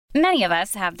Many of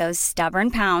us have those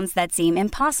stubborn pounds that seem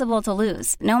impossible to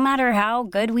lose, no matter how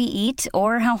good we eat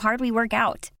or how hard we work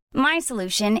out. My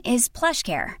solution is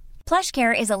PlushCare.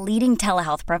 PlushCare is a leading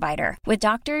telehealth provider with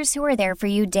doctors who are there for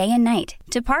you day and night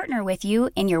to partner with you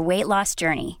in your weight loss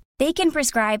journey. They can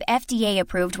prescribe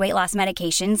FDA-approved weight loss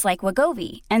medications like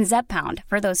Wegovy and Zepbound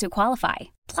for those who qualify.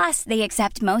 Plus, they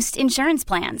accept most insurance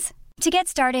plans. To get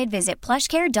started, visit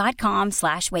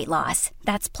plushcare.com/weightloss.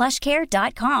 That's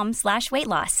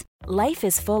plushcare.com/weightloss. Life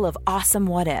is full of awesome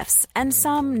what-ifs, and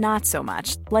some not so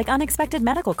much, like unexpected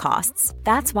medical costs.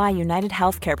 That's why United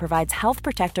Healthcare provides Health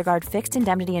Protector Guard fixed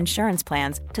indemnity insurance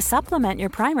plans to supplement your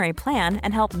primary plan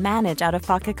and help manage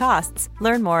out-of-pocket costs.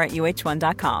 Learn more at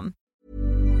uh1.com.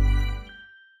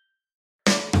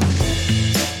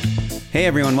 Hey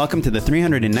everyone, welcome to the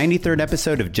 393rd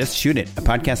episode of Just Shoot It, a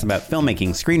podcast about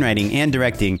filmmaking, screenwriting, and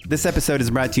directing. This episode is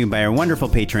brought to you by our wonderful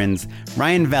patrons,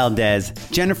 Ryan Valdez,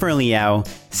 Jennifer Liao,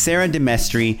 Sarah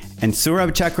Demestri, and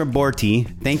Surabh Chakraborty.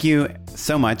 Thank you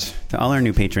so much to all our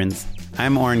new patrons.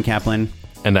 I'm Oren Kaplan.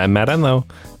 And I'm Matt Enlow.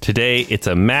 Today, it's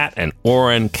a Matt and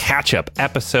Oren catch-up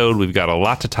episode. We've got a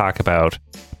lot to talk about.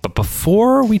 But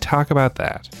before we talk about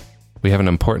that, we have an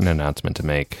important announcement to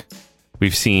make.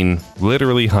 We've seen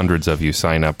literally hundreds of you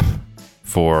sign up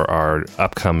for our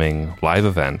upcoming live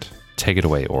event. Take it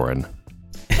away, Oren.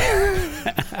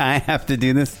 I have to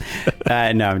do this?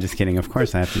 No, I'm just kidding. Of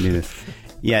course I have to do this.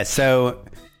 Yeah, so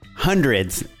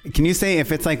hundreds. Can you say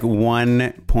if it's like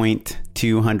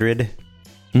 1.200?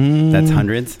 That's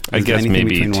hundreds? I guess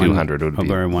maybe 200 would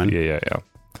be. Or one? Yeah.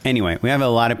 Anyway, we have a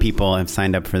lot of people have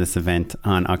signed up for this event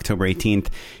on October 18th.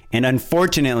 And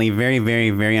unfortunately, very, very,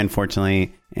 very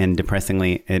unfortunately and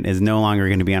depressingly, it is no longer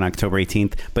going to be on October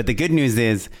 18th. But the good news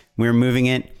is we're moving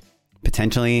it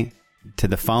potentially to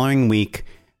the following week.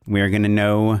 We are going to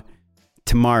know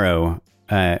tomorrow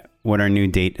what our new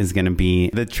date is going to be.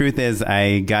 The truth is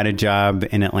I got a job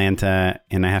in Atlanta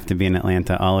and I have to be in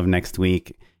Atlanta all of next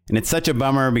week. And it's such a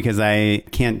bummer because I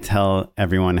can't tell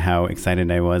everyone how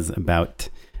excited I was about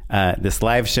this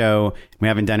live show. We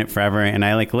haven't done it forever. And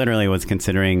I literally was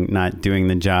considering not doing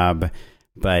the job.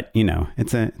 But, you know,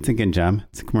 it's a good job.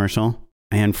 It's a commercial.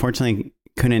 I unfortunately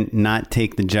couldn't not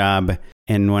take the job.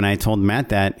 And when I told Matt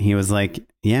that, he was like,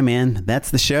 yeah, man,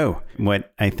 that's the show.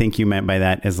 What I think you meant by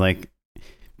that is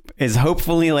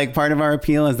hopefully part of our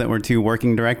appeal is that we're two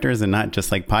working directors and not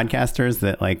just podcasters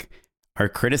that are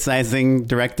criticizing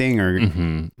directing or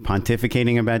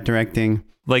pontificating about directing.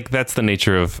 That's the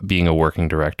nature of being a working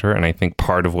director. And I think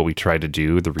part of what we try to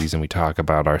do, the reason we talk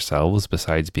about ourselves,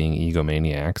 besides being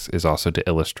egomaniacs, is also to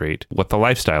illustrate what the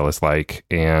lifestyle is like.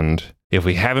 And if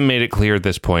we haven't made it clear at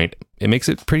this point, it makes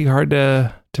it pretty hard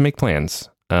to make plans.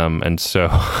 And so,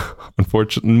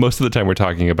 unfortunately, most of the time we're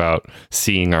talking about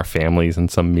seeing our families in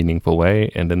some meaningful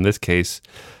way. And in this case,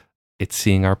 it's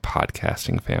seeing our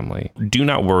podcasting family. Do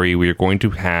not worry. We are going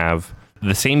to have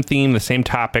the same theme, the same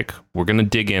topic. We're going to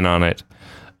dig in on it.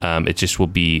 It just will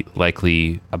be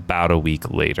likely about a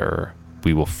week later.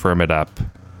 We will firm it up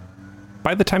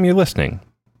by the time you're listening.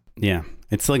 Yeah,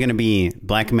 it's still going to be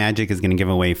Black Magic is going to give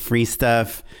away free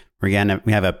stuff. We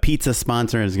have a pizza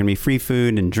sponsor. There's going to be free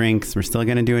food and drinks. We're still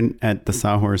going to do it at the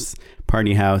Sawhorse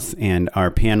Party House. And our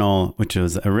panel, which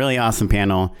was a really awesome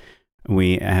panel,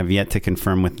 we have yet to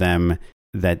confirm with them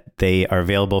that they are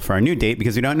available for our new date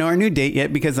because we don't know our new date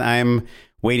yet because I'm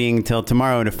waiting till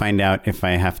tomorrow to find out if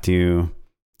I have to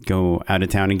go out of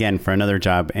town again for another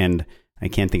job. And I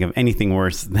can't think of anything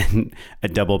worse than a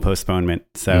double postponement.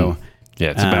 So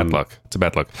yeah, it's a bad luck. It's a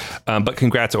bad luck. But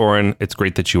congrats, Oren. It's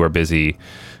great that you are busy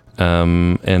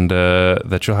and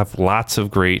that you'll have lots of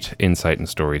great insight and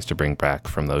stories to bring back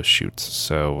from those shoots.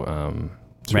 So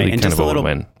it's really kind of a little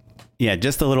win. Yeah,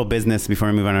 just a little business before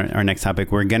we move on to our next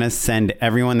topic. We're going to send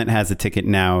everyone that has a ticket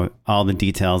now all the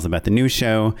details about the new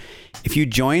show. If you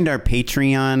joined our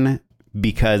Patreon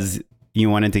because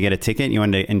you wanted to get a ticket, you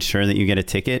wanted to ensure that you get a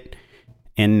ticket,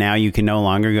 and now you can no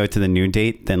longer go to the new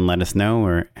date, then let us know.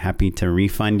 We're happy to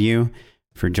refund you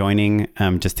for joining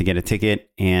just to get a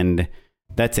ticket. And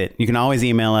that's it. You can always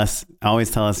email us, always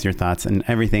tell us your thoughts and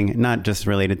everything, not just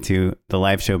related to the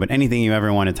live show, but anything you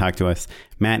ever want to talk to us.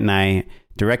 Matt and I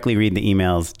directly read the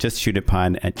emails,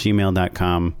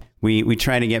 justshootitpod@gmail.com. We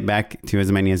try to get back to as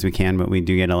many as we can, but we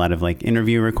do get a lot of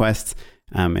interview requests,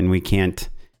 and we can't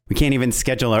even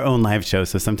schedule our own live show.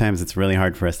 So sometimes it's really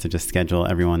hard for us to just schedule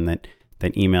everyone that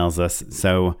emails us.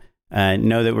 So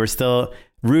know that we're still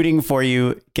rooting for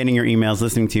you, getting your emails,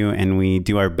 listening to you, and we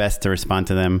do our best to respond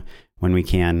to them when we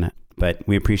can. But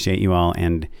we appreciate you all,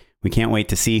 and we can't wait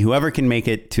to see whoever can make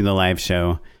it to the live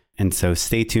show. And so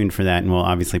stay tuned for that, and we'll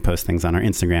obviously post things on our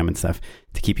Instagram and stuff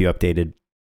to keep you updated.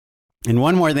 And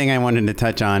one more thing I wanted to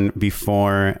touch on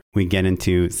before we get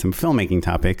into some filmmaking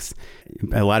topics.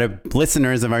 A lot of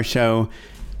listeners of our show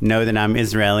know that I'm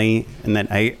Israeli and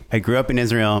that I grew up in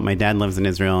Israel. My dad lives in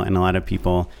Israel, and a lot of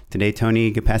people today,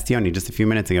 Tony Gapastioni, just a few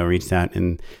minutes ago, reached out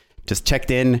and just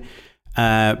checked in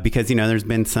because, there's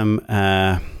been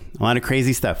a lot of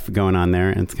crazy stuff going on there.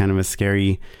 And it's kind of a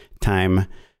scary time.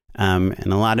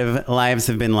 And a lot of lives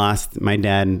have been lost. My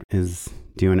dad is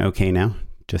doing okay now.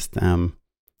 Just,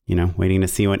 waiting to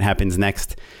see what happens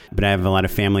next. But I have a lot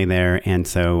of family there. And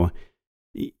so,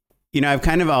 I've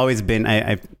kind of always been,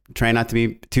 I try not to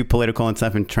be too political and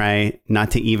stuff and try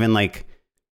not to even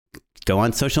go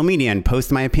on social media and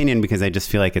post my opinion because I just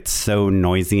feel like it's so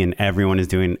noisy and everyone is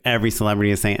doing, every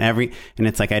celebrity is saying and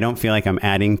it's like, I don't feel like I'm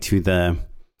adding to the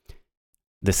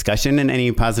discussion in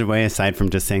any positive way aside from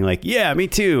just saying yeah, me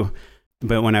too.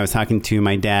 But when I was talking to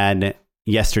my dad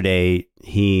yesterday,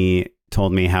 he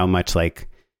told me how much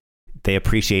they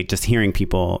appreciate just hearing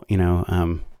people,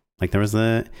 there was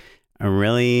a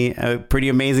pretty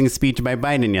amazing speech by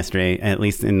Biden yesterday, at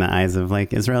least in the eyes of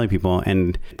Israeli people,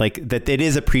 and that it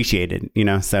is appreciated,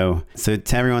 so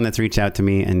to everyone that's reached out to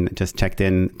me and just checked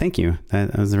in, thank you.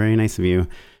 That was very nice of you.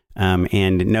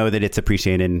 And know that it's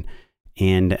appreciated.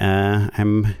 And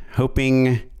I'm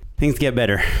hoping things get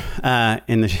better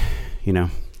in the,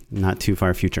 not too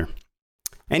far future.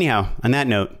 Anyhow, on that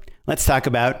note, let's talk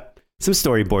about some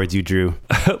storyboards you drew.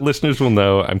 Listeners will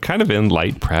know I'm kind of in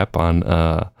light prep on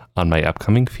my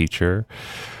upcoming feature,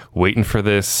 waiting for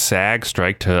this SAG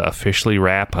strike to officially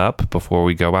wrap up before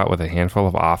we go out with a handful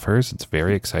of offers. It's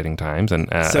very exciting times. And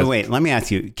so wait, let me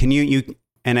ask you, can you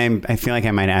and I feel like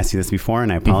I might have asked you this before,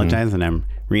 and I apologize that I'm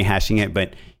rehashing it,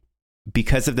 but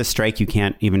because of the strike, you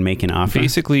can't even make an offer?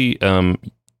 Basically,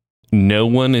 no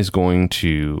one is going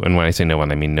to, and when I say no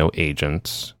one, I mean no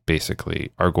agents,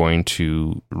 basically, are going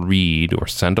to read or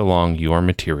send along your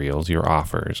materials, your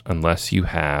offers, unless you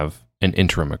have an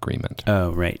interim agreement.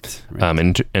 Oh, right.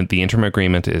 And the interim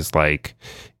agreement is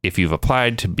if you've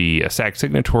applied to be a SAG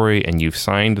signatory and you've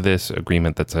signed this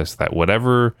agreement that says that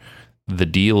whatever the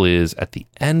deal is at the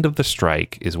end of the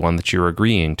strike is one that you're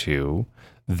agreeing to,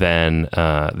 then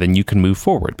you can move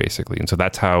forward, basically. And so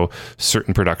that's how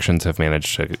certain productions have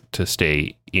managed to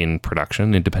stay in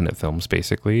production, independent films,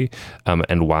 basically,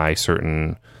 and why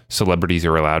certain celebrities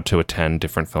are allowed to attend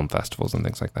different film festivals and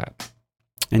things like that.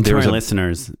 And to our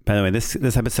listeners, by the way,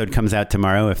 this episode comes out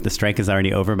tomorrow. If the strike is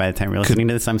already over by the time you're listening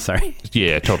to this, I'm sorry.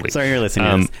 Yeah, totally. Sorry you're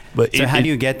listening to this. But so how do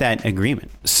you get that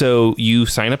agreement? So you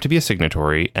sign up to be a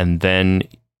signatory, and then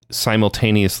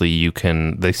simultaneously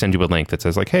they send you a link that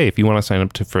says hey, if you want to sign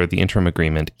up for the interim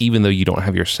agreement, even though you don't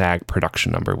have your SAG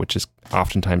production number, which is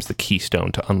oftentimes the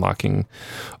keystone to unlocking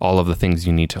all of the things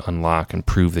you need to unlock and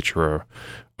prove that you're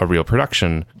a real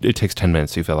production, it takes 10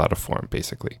 minutes to fill out a form,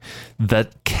 basically. The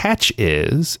catch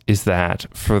is that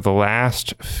for the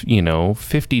last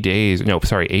 80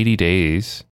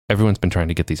 days, everyone's been trying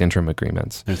to get these interim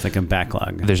agreements. There's a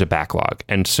backlog. There's a backlog.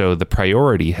 And so the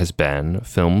priority has been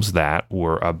films that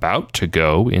were about to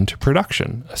go into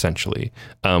production, essentially.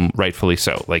 Rightfully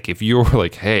so. If you're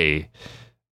hey,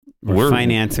 we're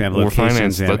financed, we have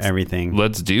locations, we have everything.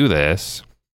 Let's do this.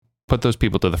 Put those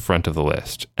people to the front of the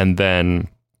list. And then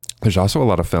there's also a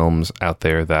lot of films out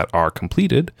there that are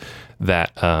completed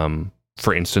that,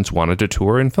 for instance, wanted to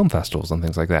tour in film festivals and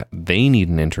things like that. They need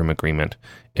an interim agreement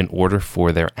in order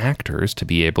for their actors to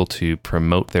be able to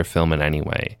promote their film in any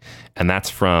way. And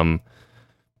that's from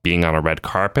being on a red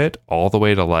carpet all the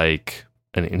way to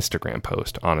an Instagram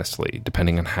post, honestly,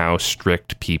 depending on how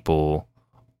strict people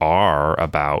are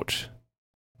about,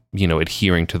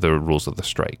 adhering to the rules of the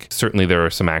strike. Certainly there are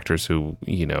some actors who,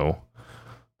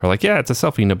 are yeah, it's a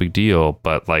selfie, no big deal,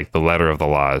 but the letter of the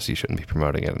law is you shouldn't be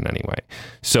promoting it in any way.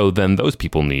 So then those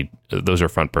people those are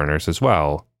front burners as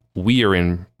well. We are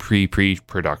in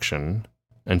pre-production,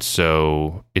 and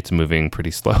so it's moving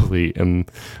pretty slowly. And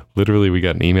literally we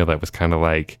got an email that was kind of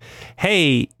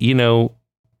hey,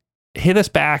 hit us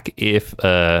back if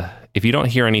you don't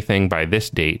hear anything by this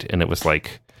date. And it was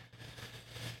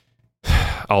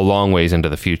a long ways into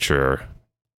the future.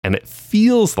 And it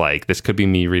feels this could be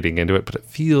me reading into it, but it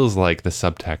feels like the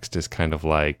subtext is kind of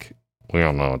we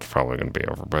all know it's probably going to be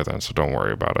over by then, so don't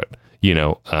worry about it.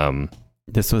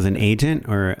 This was an agent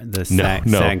or the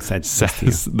SAG said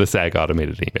the SAG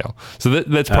automated email. So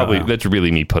that's probably, that's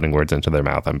really me putting words into their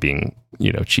mouth. I'm being,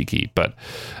 cheeky, but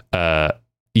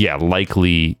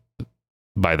likely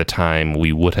by the time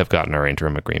we would have gotten our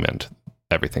interim agreement,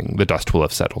 the dust will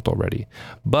have settled already.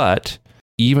 But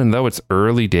even though it's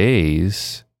early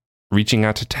days, reaching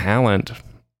out to talent,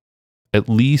 at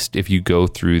least if you go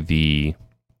through the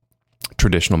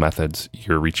traditional methods,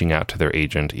 you're reaching out to their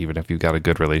agent. Even if you've got a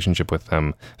good relationship with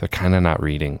them, they're kind of not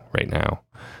reading right now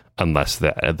unless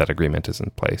that agreement is in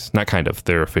place. Not kind of,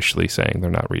 they're officially saying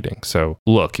they're not reading. So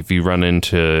look, if you run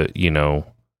into,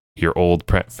 your old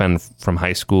friend from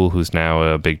high school who's now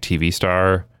a big TV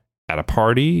star at a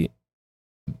party,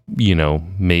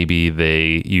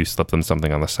 maybe you slip them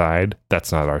something on the side.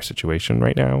 That's not our situation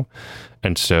right now.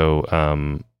 And so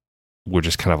we're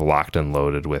just kind of locked and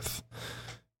loaded with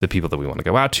the people that we want to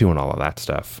go out to and all of that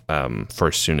stuff for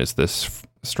as soon as this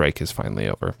strike is finally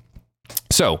over.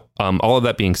 So all of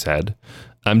that being said,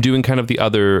 I'm doing kind of the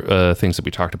other things that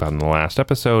we talked about in the last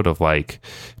episode of like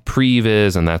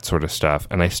previs and that sort of stuff.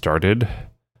 And I started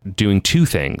doing two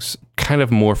things, kind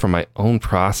of more from my own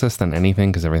process than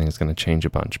anything, because everything's going to change a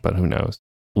bunch, but who knows.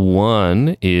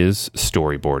 One is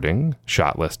storyboarding,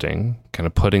 shot listing, kind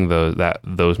of putting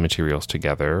those materials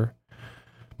together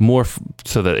more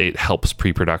so that it helps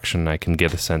pre-production. I can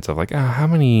get a sense of like, how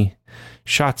many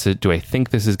shots do I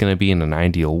think this is going to be in an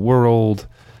ideal world?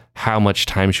 How much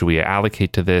time should we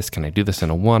allocate to this? Can I do this in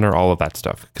a one, or all of that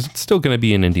stuff? Because it's still going to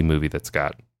be an indie movie that's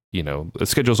got, the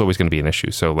schedule is always going to be an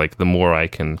issue. So like the more I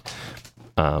can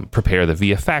prepare the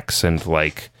VFX and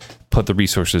like put the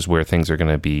resources where things are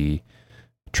going to be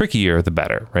trickier, the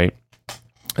better, right?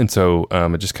 And so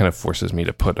it just kind of forces me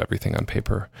to put everything on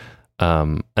paper.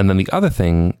 And then the other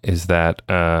thing is that,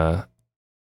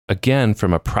 again,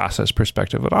 from a process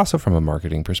perspective, but also from a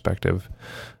marketing perspective,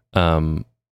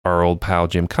 our old pal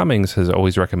Jim Cummings has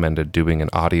always recommended doing an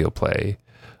audio play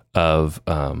of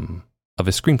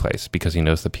his screenplays because he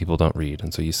knows that people don't read.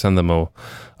 And so you send them a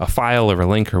file or a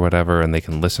link or whatever, and they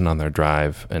can listen on their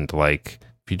drive. And like,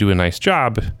 if you do a nice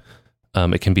job,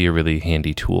 it can be a really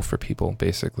handy tool for people,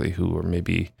 basically, who are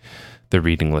maybe their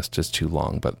reading list is too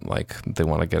long, but like they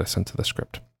want to get a sense of the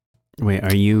script. Wait,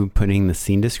 are you putting the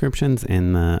scene descriptions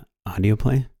in the audio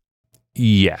play?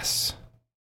 Yes.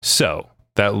 So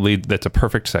that's a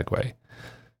perfect segue.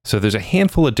 So there's a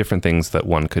handful of different things that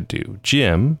one could do.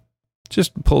 Jim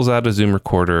just pulls out a Zoom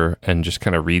recorder and just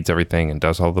kind of reads everything and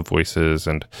does all the voices,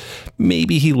 and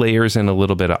maybe he layers in a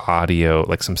little bit of audio,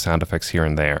 like some sound effects here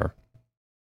and there.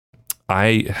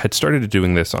 I had started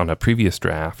doing this on a previous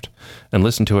draft and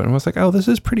listened to it and was like, oh, this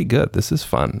is pretty good. This is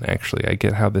fun, actually. I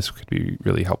get how this could be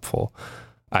really helpful.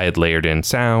 I had layered in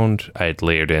sound. I had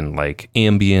layered in like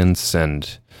ambience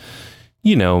and,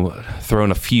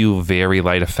 thrown a few very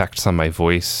light effects on my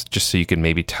voice just so you could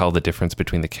maybe tell the difference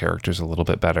between the characters a little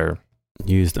bit better.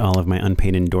 Used all of my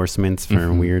unpaid endorsements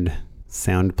for weird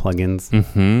sound plugins.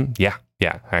 Mm-hmm. Yeah.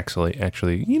 Actually,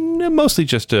 mostly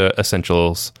just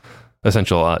essential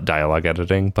dialogue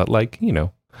editing, but like, who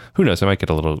knows? I might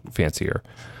get a little fancier.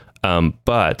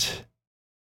 But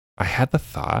I had the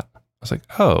thought, I was like,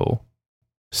 oh,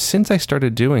 since I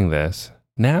started doing this,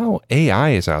 now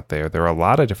AI is out there. There are a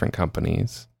lot of different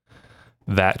companies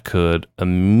that could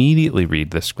immediately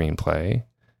read the screenplay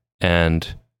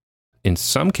and in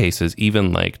some cases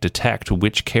even like detect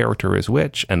which character is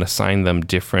which and assign them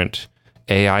different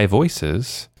AI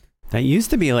voices. That used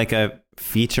to be like a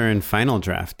feature in Final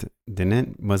Draft, didn't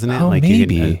it? Wasn't it? Oh, like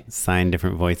maybe. you could assign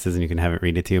different voices and you can have it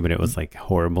read it to you, but it was like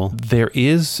horrible. There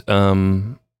is,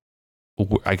 I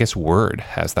guess Word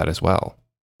has that as well.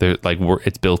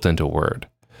 It's built into Word.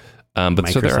 But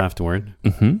Microsoft Word.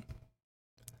 Mm-hmm.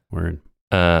 Word.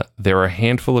 There are a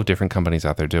handful of different companies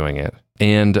out there doing it.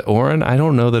 And Oren, I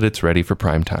don't know that it's ready for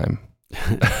prime time.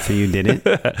 So you did it?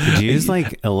 Did you use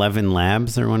like 11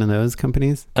 Labs or one of those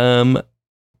companies?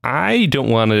 I don't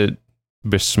want to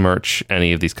besmirch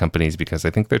any of these companies because I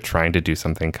think they're trying to do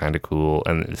something kind of cool,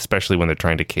 and especially when they're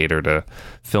trying to cater to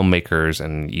filmmakers,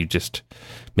 and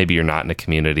maybe you're not in a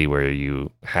community where you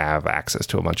have access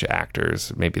to a bunch of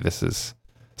actors. Maybe this is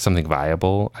something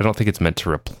viable. I don't think it's meant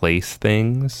to replace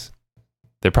things.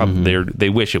 They're probably they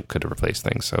wish it could replace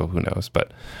things, so who knows?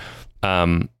 But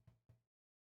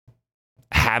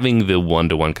having the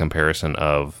one-to-one comparison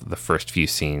of the first few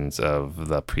scenes of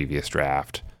the previous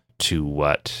draft to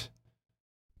what,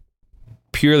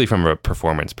 purely from a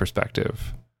performance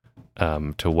perspective,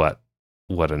 to what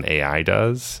an AI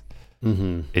does,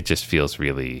 it just feels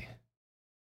really,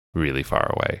 really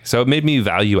far away. So it made me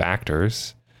value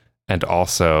actors, and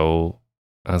also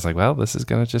I was like, well, this is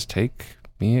going to just take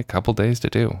me a couple days to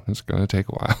do. It's going to take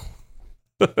a while.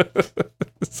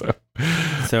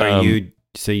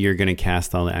 So you're going to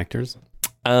cast all the actors?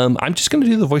 I'm just going to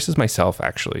do the voices myself,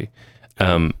 actually.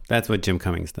 That's what Jim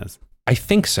Cummings does. I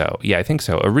think so. Yeah, I think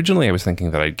so. Originally, I was thinking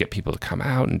that I'd get people to come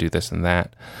out and do this and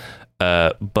that.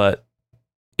 But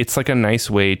it's like a nice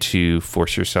way to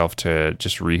force yourself to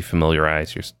just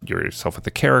refamiliarize yourself with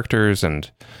the characters and,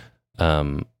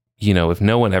 if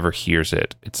no one ever hears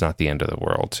it, it's not the end of the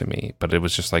world to me. But it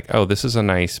was just like, oh, this is a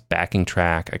nice backing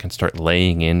track. I can start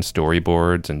laying in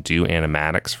storyboards and do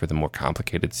animatics for the more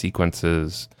complicated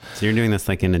sequences. So you're doing this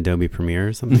like in Adobe Premiere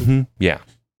or something? Mm-hmm. Yeah.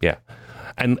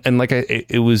 And like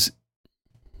it was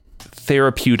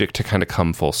therapeutic to kind of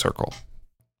come full circle.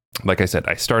 Like I said,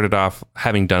 I started off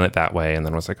having done it that way, and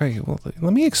then I was like, hey, well,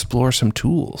 let me explore some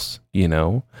tools.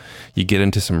 You get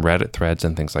into some Reddit threads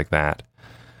and things like that.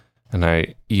 And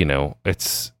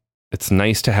it's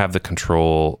nice to have the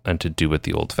control and to do it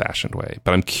the old-fashioned way.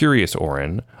 But I'm curious,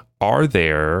 Oren, are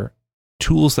there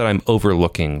tools that I'm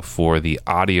overlooking for the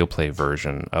audio play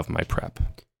version of my prep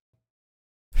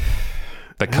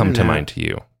that come to mind to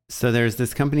you? So there's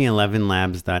this company,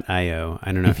 11labs.io.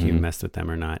 I don't know if you messed with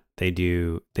them or not. They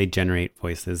generate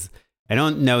voices. I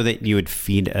don't know that you would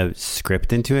feed a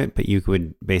script into it, but you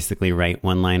would basically write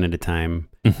one line at a time,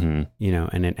 and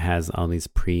it has all these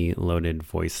pre-loaded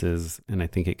voices. And I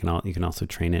think you can also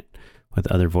train it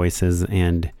with other voices.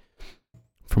 And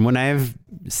from what I've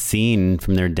seen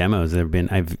from their demos,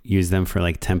 I've used them for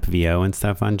like temp VO and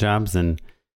stuff on jobs. And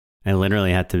I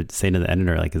literally had to say to the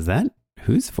editor, like,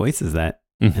 whose voice is that?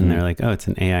 And they're like, oh, it's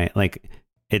an AI. Like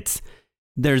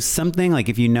there's something like,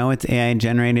 if it's AI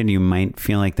generated, you might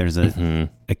feel like there's a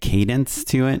cadence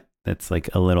to it that's like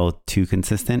a little too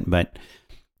consistent, but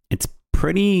it's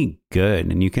pretty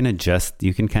good. And you can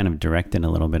kind of direct it a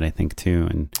little bit, I think, too.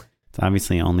 And it's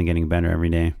obviously only getting better every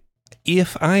day.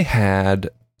 If I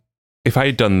had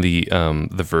done the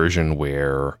version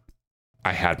where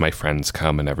I had my friends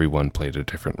come and everyone played a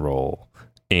different role,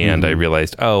 and I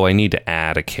realized, I need to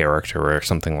add a character or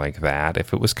something like that.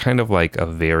 If it was kind of like a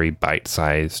very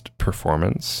bite-sized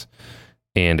performance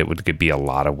and it would be a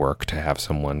lot of work to have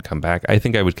someone come back, I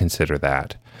think I would consider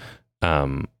that.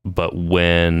 But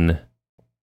when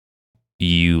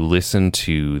you listen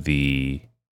to this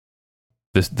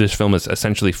film is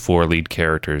essentially 4 lead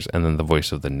characters and then the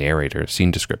voice of the narrator,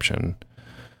 scene description,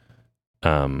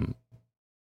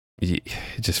 it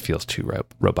just feels too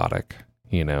robotic.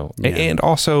 And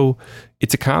also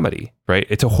it's a comedy, right?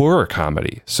 It's a horror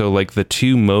comedy. So like the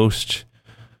two most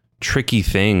tricky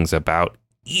things about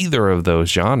either of those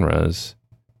genres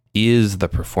is the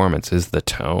performance, is the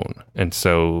tone. And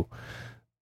so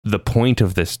the point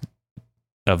of this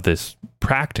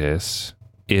practice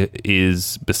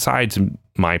is, besides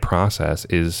my process,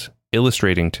 is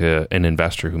illustrating to an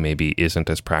investor who maybe isn't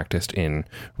as practiced in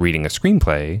reading a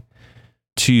screenplay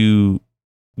to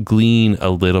glean a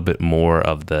little bit more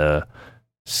of the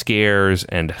scares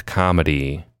and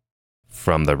comedy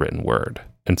from the written word.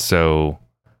 And so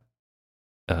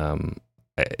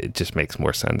it just makes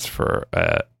more sense for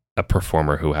a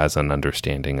performer who has an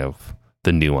understanding of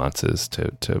the nuances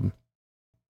to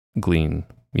glean,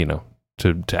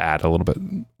 to add a little bit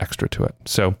extra to it.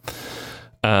 So,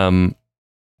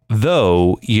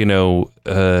 though,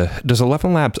 does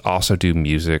 11 Labs also do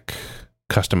music,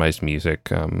 customized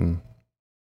music,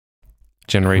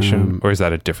 generation, or is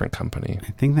that a different company?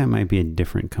 I think that might be a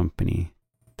different company.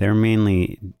 They're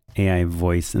mainly AI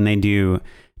voice, and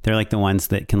they're like the ones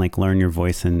that can like learn your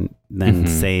voice and then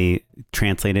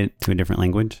translate it to a different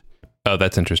language. Oh,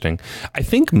 that's interesting. I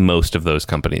think most of those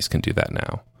companies can do that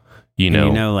now.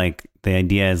 Like the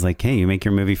idea is like, hey, you make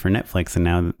your movie for Netflix and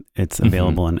now it's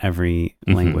available in every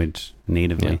language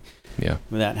natively. Yeah.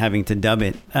 Without having to dub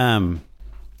it.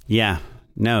 Yeah.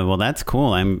 No, well, that's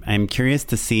cool. I'm curious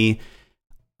to see.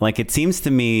 Like, it seems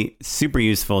to me super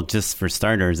useful just for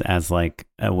starters as like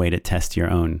a way to test your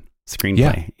own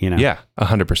screenplay, Yeah,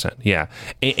 100%. Yeah.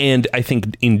 And I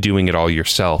think in doing it all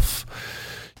yourself,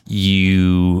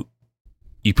 you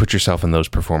put yourself in those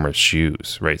performers'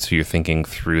 shoes, right? So you're thinking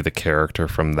through the character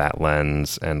from that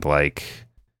lens and like,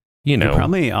 You're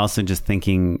probably also just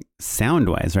thinking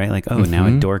sound-wise, right? Like, now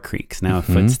a door creaks, now a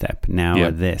footstep, now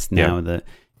a this, now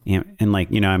and like,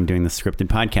 I'm doing the scripted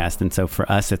podcast. And so for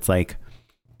us, it's like,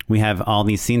 we have all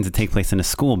these scenes that take place in a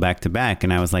school back to back.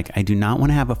 And I was like, I do not want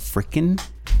to have a freaking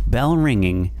bell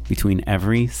ringing between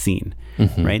every scene,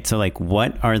 right? So like,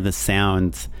 what are the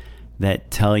sounds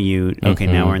that tell you, okay,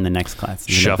 now we're in the next class?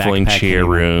 Shuffling chair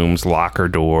rooms, locker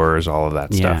doors, all of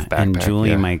that stuff. Backpack, and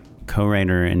Julie, my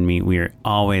co-writer, and me, we are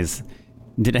always,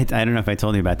 I don't know if I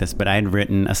told you about this, but I had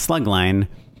written a slug line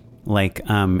like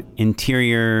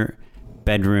interior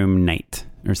bedroom night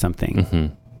or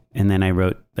something. And then I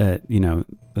wrote,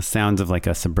 the sounds of like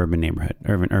a suburban neighborhood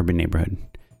or an urban neighborhood.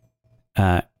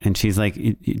 And she's like,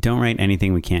 you don't write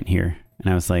anything we can't hear.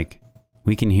 And I was like,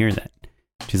 we can hear that.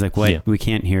 She's like, what? Yeah. We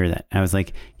can't hear that. I was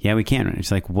like, yeah, we can. And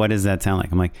she's like, what does that sound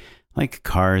like? I'm like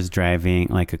cars driving,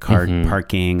 like a car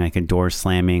parking, like a door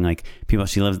slamming, like people,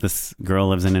 this girl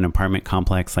lives in an apartment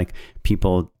complex, like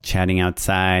people chatting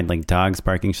outside, like dogs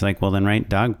barking. She's like, well, then write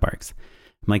dog barks.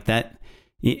 I'm like that.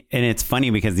 And it's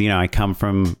funny because, I come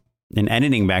from an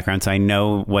editing background, so I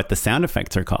know what the sound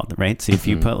effects are called, right? So if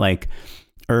you put like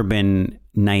urban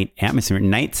night atmosphere,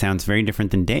 night sounds very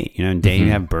different than day. Day you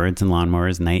have birds and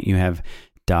lawnmowers, night you have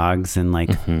dogs and like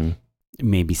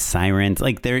maybe sirens,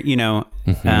 like they're,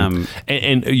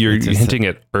 and you're hinting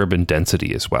at urban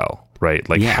density as well, right?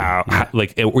 Like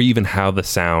or even how the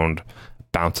sound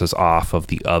bounces off of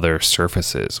the other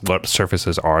surfaces. What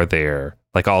surfaces are there?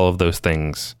 Like all of those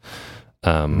things.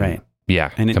 Right.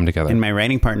 Yeah, and come together. In my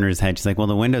writing partner's head, she's like, well,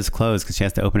 the window's closed because she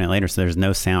has to open it later, so there's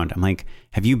no sound. I'm like,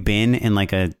 have you been in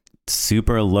like a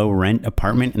super low rent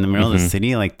apartment in the middle of the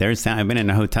city? Like there's sound. I've been in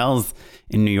hotels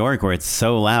in New York where it's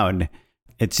so loud.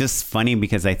 It's just funny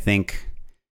because I think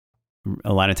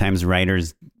a lot of times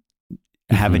writers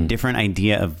have a different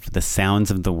idea of the sounds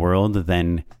of the world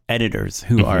than editors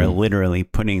who are literally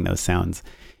putting those sounds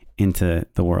into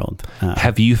the world.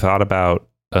 Have you thought about,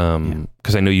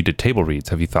 because I know you did table reads,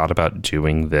 have you thought about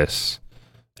doing this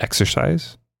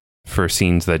exercise for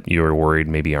scenes that you're worried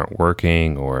maybe aren't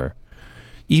working, or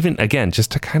even, again,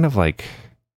 just to kind of like,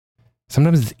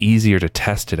 sometimes it's easier to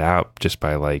test it out just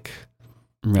by like,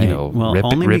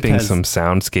 ripping some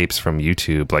soundscapes from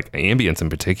YouTube, like ambience in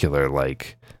particular.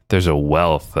 Like there's a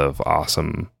wealth of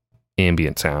awesome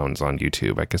ambient sounds on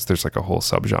YouTube. I guess there's like a whole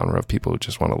subgenre of people who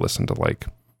just want to listen to like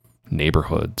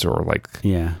neighborhoods or like,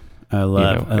 I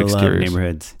love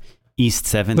neighborhoods. East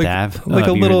 7th Ave. Like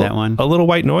a little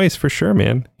white noise for sure,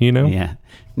 man. Yeah.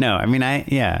 No, I mean, I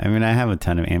have a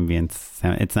ton of ambient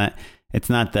sound. It's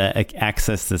not the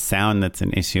access to sound that's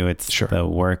an issue. It's the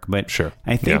work. But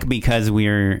I think because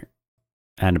we're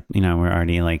we're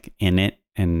already like in it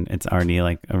and it's already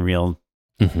like a real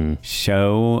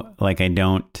show. Like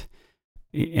and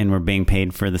we're being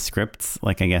paid for the scripts.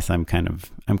 Like, I guess I'm kind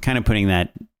of putting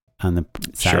that on the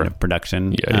side of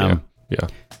production.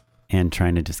 And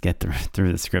trying to just get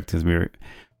through the script because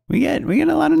we get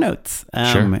a lot of notes.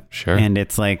 And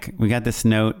it's like, we got this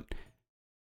note.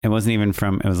 It was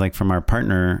like from our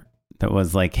partner that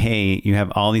was like, hey, you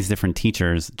have all these different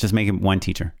teachers. Just make it one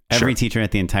teacher. Every teacher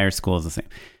at the entire school is the same.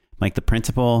 Like the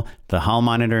principal, the hall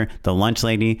monitor, the lunch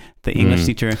lady, the English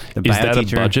teacher, the bio teacher.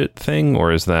 Is that a budget thing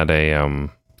or is that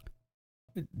a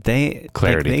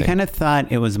clarity they thing? kind of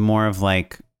thought it was more of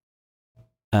like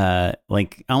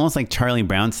almost like Charlie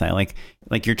Brown style.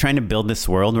 Like you're trying to build this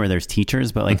world where there's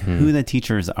teachers, but like who the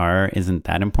teachers are isn't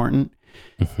that important.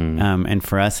 And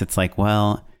for us, it's like,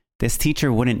 well, this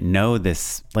teacher wouldn't know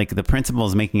this. Like the principal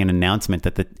is making an announcement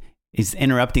that this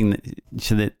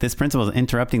principal is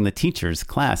interrupting the teacher's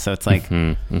class. So it's like,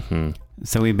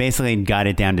 so we basically got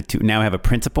it down to two. Now we have a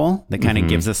principal that kind of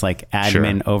gives us like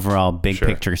admin overall big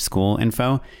picture school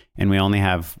info. And we only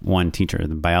have one teacher,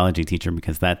 the biology teacher,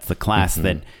 because that's the class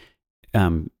that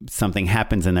something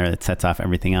happens in there that sets off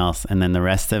everything else. And then the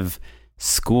rest of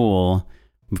school,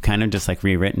 we've kind of just like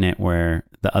rewritten it where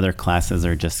the other classes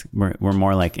are just, we're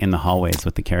more like in the hallways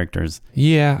with the characters.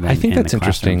 Yeah, I think that's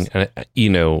interesting.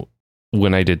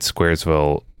 When I did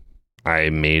Squaresville, I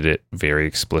made it very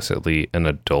explicitly an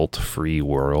adult-free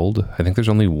world. I think there's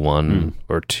only one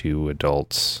or two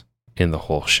adults in the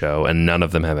whole show, and none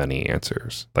of them have any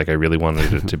answers. Like, I really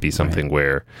wanted it to be something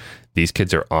where these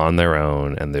kids are on their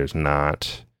own, and there's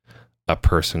not a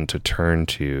person to turn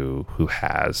to who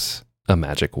has a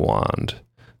magic wand.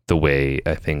 The way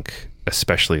I think,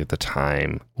 especially at the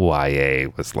time, YA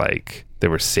was like, there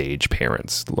were sage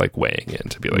parents like weighing in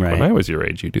to be like, when I was your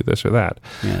age, you do this or that.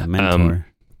 Yeah, mentor.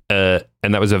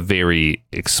 And that was a very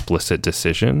explicit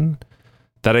decision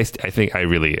that I think I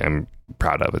really am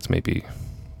proud of. It's maybe...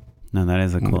 No, that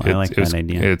is I like that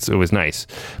idea. It was nice.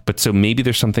 But so maybe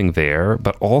there's something there,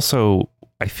 but also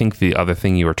I think the other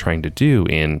thing you were trying to do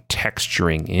in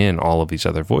texturing in all of these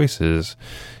other voices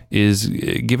is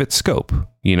give it scope.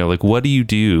 Like, what do you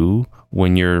do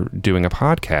when you're doing a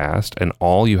podcast and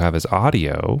all you have is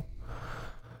audio?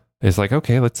 It's like,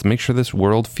 okay, let's make sure this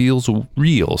world feels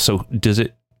real. So does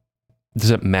it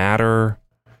matter,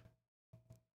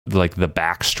 like, the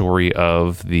backstory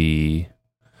of the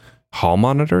hall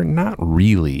monitor? Not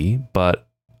really, but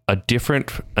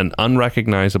an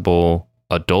unrecognizable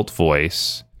adult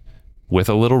voice with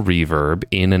a little reverb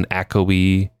in an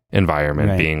echoey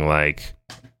environment being like,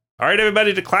 all right,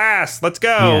 everybody to class, let's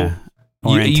go.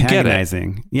 Or you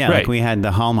antagonizing. Get it. Yeah, like we had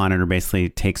the hall monitor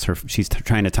basically she's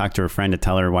trying to talk to her friend to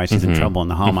tell her why she's in trouble, and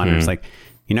the hall monitor's like,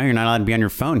 you're not allowed to be on your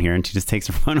phone here. And she just takes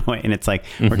her phone away. And it's like,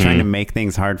 we're trying to make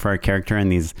things hard for our character.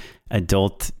 And these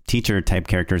adult teacher type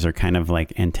characters are kind of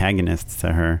like antagonists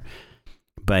to her.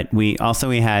 But we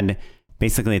had,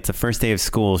 basically it's the first day of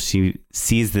school. She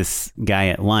sees this guy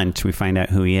at lunch. We find out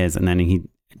who he is. And then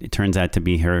it turns out to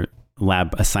be her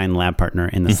assigned lab partner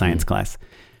in the science class.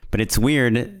 But it's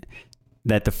weird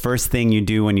that the first thing you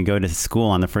do when you go to school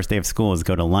on the first day of school is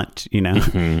go to lunch,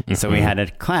 So we had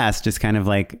a class just kind of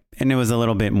like, and it was a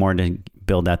little bit more to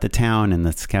build out the town and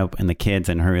the scout and the kids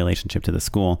and her relationship to the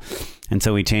school. And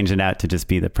so we changed it out to just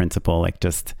be the principal, like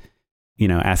just,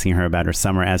 asking her about her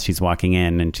summer as she's walking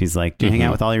in, and she's like, do you hang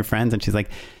out with all your friends? And she's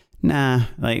like, nah,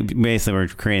 like basically we're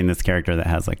creating this character that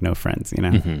has like no friends,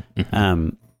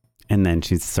 And then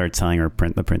she starts telling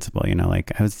the principal,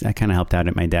 like I kind of helped out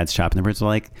at my dad's shop, and the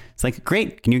principal it's like,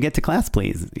 great. Can you get to class,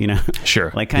 please?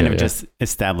 Sure. Like just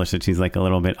establish that she's like a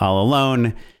little bit all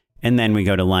alone. And then we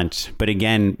go to lunch. But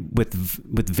again, with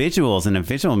visuals in a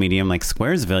visual medium like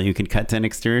Squaresville, you can cut to an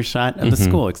exterior shot of the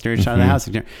school, exterior shot of the house.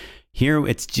 Here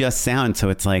it's just sound. So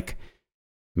it's like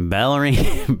bell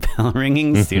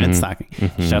ringing, students talking,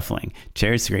 shuffling,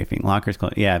 chairs scraping, lockers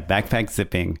closing. Yeah. Backpack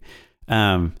zipping.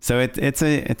 So it's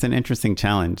an interesting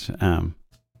challenge.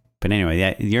 But anyway,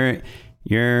 yeah,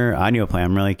 your audio play,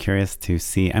 I'm really curious to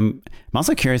see. I'm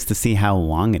also curious to see how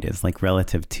long it is, like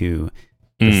relative to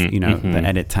this, the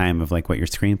edit time of like what your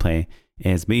screenplay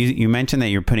is. But you mentioned that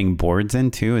you're putting boards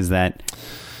in too. Is that,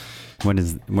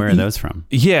 where are those from?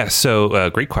 Yeah. So,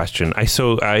 great question. I'm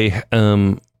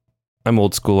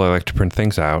old school. I like to print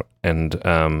things out. And,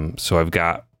 so I've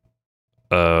got,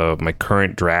 my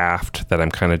current draft that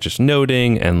I'm kind of just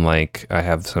noting, and like I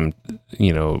have some,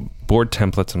 board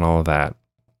templates and all of that.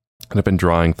 And I've been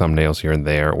drawing thumbnails here and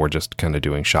there, or just kind of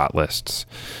doing shot lists.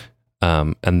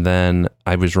 And then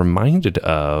I was reminded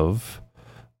of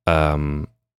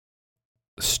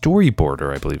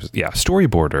Storyboarder, I believe. Yeah,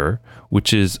 Storyboarder,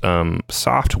 which is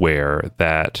software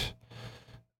that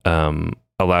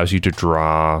allows you to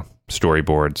draw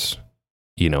storyboards,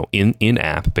 in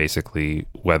app, basically,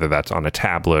 whether that's on a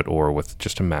tablet or with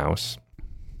just a mouse,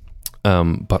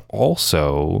 but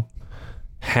also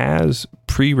has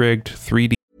pre-rigged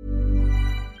 3D.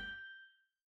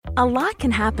 A lot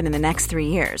can happen in the next 3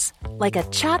 years. Like a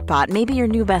chatbot may be your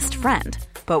new best friend.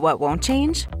 But what won't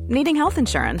change? Needing health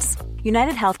insurance.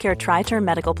 United Healthcare Tri-Term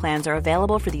Medical Plans are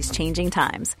available for these changing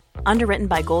times. Underwritten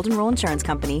by Golden Rule Insurance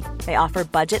Company, they offer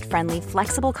budget-friendly,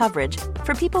 flexible coverage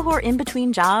for people who are in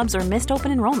between jobs or missed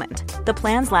open enrollment. The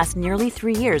plans last nearly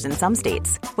 3 years in some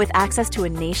states, with access to a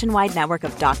nationwide network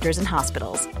of doctors and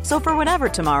hospitals. So for whatever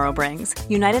tomorrow brings,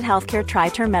 United Healthcare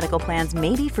Tri-Term Medical Plans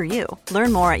may be for you.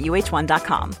 Learn more at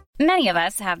uh1.com. Many of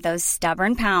us have those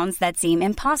stubborn pounds that seem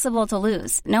impossible to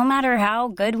lose, no matter how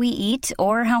good we eat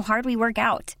or how hard we work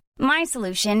out. My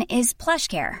solution is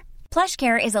PlushCare.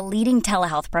 PlushCare is a leading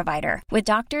telehealth provider with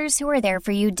doctors who are there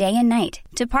for you day and night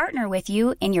to partner with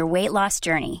you in your weight loss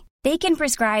journey. They can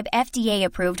prescribe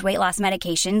FDA-approved weight loss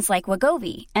medications like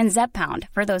Wegovy and Zepbound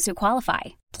for those who qualify.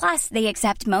 Plus, they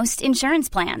accept most insurance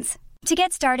plans. To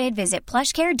get started, visit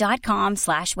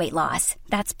plushcare.com/weightloss.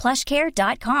 That's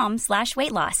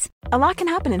plushcare.com/weightloss. A lot can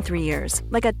happen in 3 years,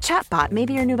 like a chatbot may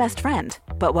be your new best friend.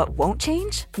 But what won't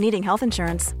change? Needing health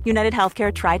insurance. United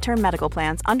Healthcare Tri-Term Medical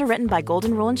Plans, underwritten by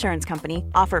Golden Rule Insurance Company,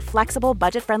 offer flexible,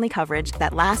 budget-friendly coverage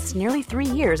that lasts nearly 3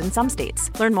 years in some states.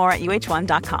 Learn more at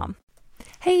uh1.com.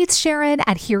 Hey, it's Sharon,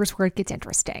 and here's where it gets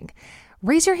interesting.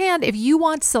 Raise your hand if you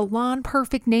want salon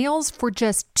perfect nails for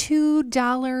just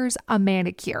 $2 a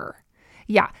manicure.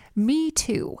 Yeah, me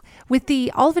too. With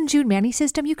the Olive & June Mani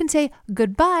system, you can say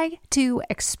goodbye to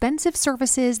expensive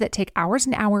services that take hours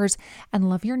and hours and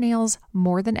love your nails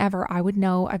more than ever. I would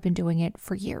know. I've been doing it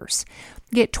for years.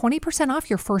 Get 20% off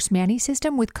your first Mani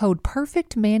system with code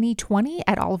PERFECTMANI20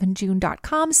 at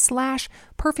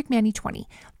oliveandjune.com/PERFECTMANI20.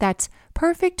 That's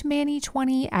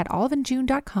PERFECTMANI20 at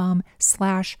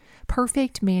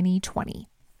oliveandjune.com/PERFECTMANI20.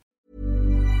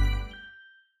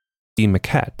 The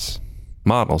maquettes.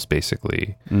 Models,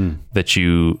 basically,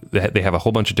 that they have a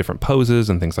whole bunch of different poses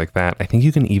and things like that. I think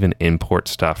you can even import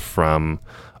stuff from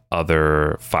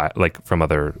other from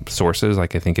other sources.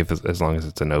 Like I think as long as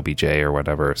it's an OBJ or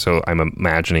whatever. So I'm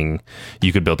imagining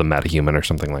you could build a metahuman or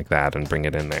something like that and bring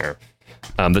it in there.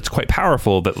 That's quite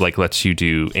powerful. That like lets you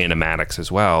do animatics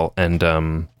as well.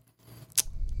 And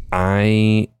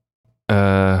I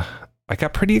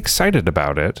got pretty excited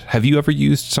about it. Have you ever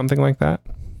used something like that?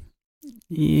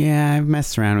 Yeah, I've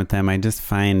messed around with them. I just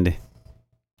find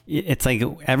it's like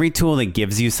every tool that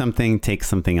gives you something takes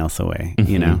something else away.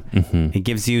 It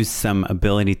gives you some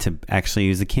ability to actually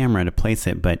use a camera to place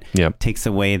it, but takes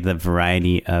away the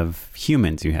variety of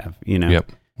humans you have.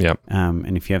 Yep.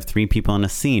 And if you have 3 people in a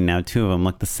scene, now 2 of them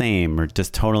look the same or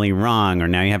just totally wrong, or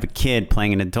now you have a kid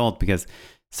playing an adult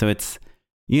so it's,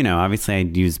 obviously I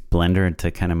use Blender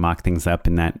to kind of mock things up,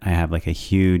 in that I have like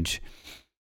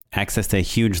access to a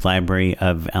huge library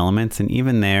of elements. And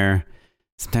even there,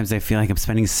 sometimes I feel like I'm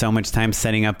spending so much time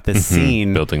setting up the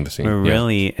scene, building the scene. Where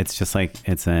really it's just like,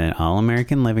 it's an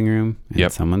all-American living room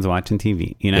and someone's watching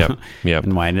TV, Yep.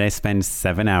 And why did I spend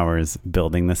 7 hours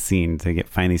building the scene to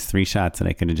find these 3 shots that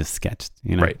I could have just sketched,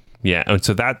 Right. Yeah. And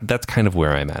so that's kind of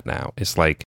where I'm at now. It's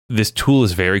like, this tool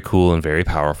is very cool and very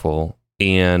powerful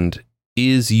and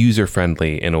is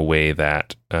user-friendly in a way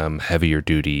that heavier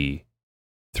duty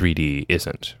 3D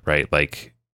isn't, right?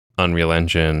 Like Unreal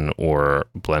Engine or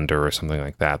Blender or something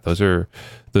like that. Those are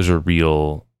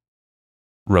real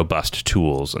robust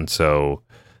tools. And so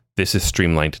this is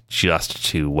streamlined just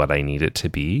to what I need it to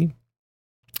be.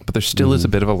 But there still is a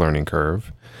bit of a learning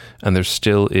curve, and there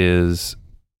still is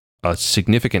a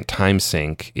significant time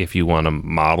sink if you want to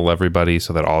model everybody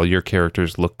so that all your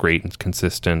characters look great and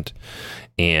consistent.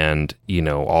 And,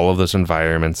 all of those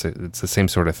environments, it's the same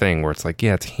sort of thing where it's like,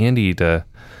 yeah, it's handy to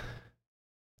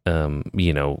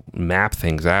map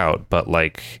things out, but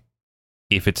like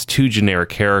if it's 2 generic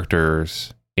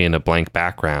characters in a blank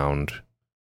background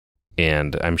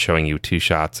and I'm showing you 2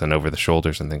 shots and over the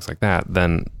shoulders and things like that,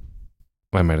 then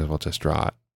I might as well just draw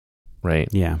it, right?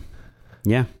 Yeah.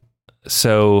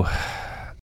 So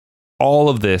all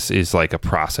of this is like a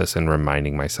process in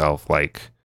reminding myself like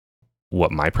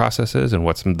what my process is and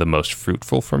what's the most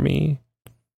fruitful for me.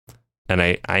 And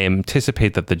I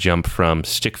anticipate that the jump from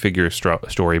stick figure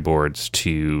storyboards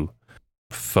to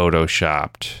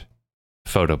photoshopped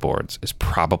photo boards is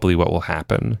probably what will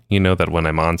happen. That when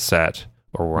I'm on set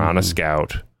or we're on a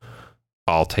scout,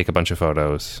 I'll take a bunch of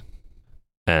photos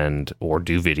or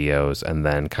do videos and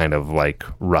then kind of like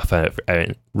rough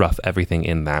everything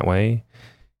in that way.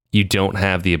 You don't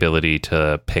have the ability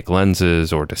to pick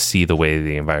lenses or to see the way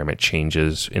the environment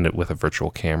changes in it with a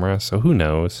virtual camera. So who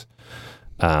knows?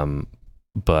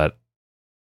 But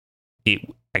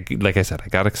like I said, I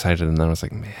got excited and then I was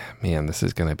like, man, this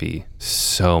is going to be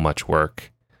so much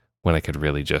work when I could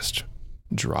really just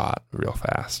draw it real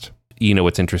fast.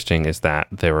 What's interesting is that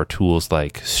there are tools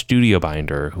like Studio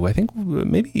Binder, who I think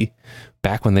maybe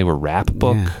back when they were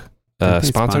Rapbook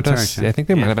sponsored us. I think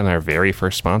they might have been our very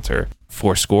first sponsor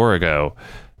 4 score ago.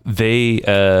 They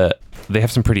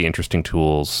have some pretty interesting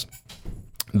tools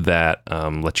that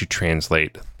let you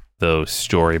translate those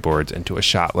storyboards into a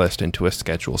shot list, into a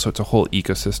schedule. So it's a whole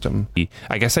ecosystem.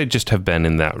 I guess I just have been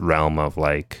in that realm of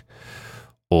like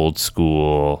old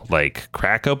school, like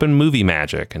crack open movie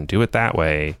magic and do it that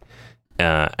way.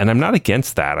 And I'm not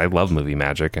against that. I love movie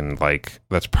magic and like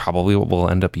that's probably what we'll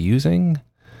end up using.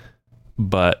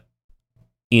 But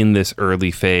in this early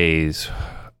phase,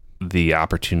 the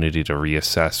opportunity to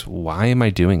reassess, why am I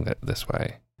doing that this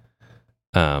way?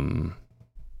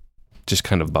 Just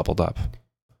kind of bubbled up.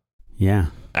 Yeah.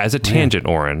 As a tangent,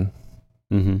 Oren,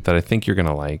 that I think you're going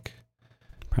to like.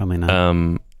 Probably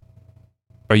not.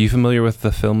 Are you familiar with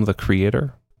the film The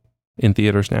Creator in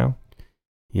theaters now?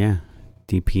 Yeah.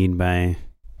 DP'd by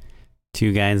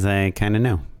 2 guys I kind of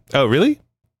know. Oh, really?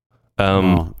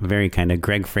 Very kind of.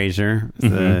 Greg Fraser,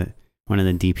 one of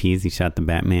the DPs. He shot the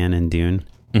Batman and Dune.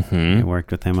 I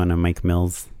worked with him on a Mike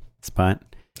Mills spot.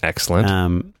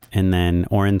 Excellent. And then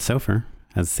Oren Sofer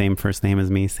has the same first name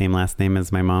as me, same last name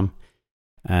as my mom.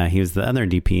 He was the other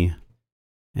DP.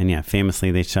 And yeah,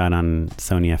 famously they shot on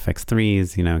Sony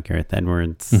FX3s, Gareth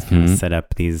Edwards set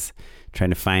up these,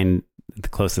 tried to find the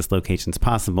closest locations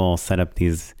possible, set up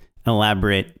these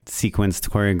elaborate sequenced,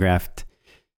 choreographed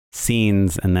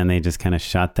scenes, and then they just kind of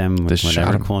shot them with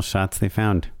whatever cool shots they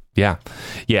found. Yeah.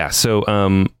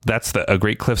 So that's a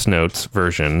great Cliff's Notes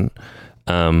version.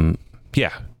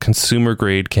 Consumer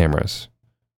grade cameras.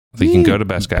 So you can go to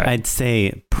Best Guy. I'd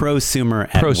say prosumer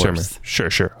at worst.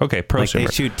 Sure. Okay, prosumer. Like they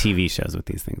shoot TV shows with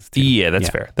these things too. Yeah, that's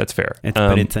fair.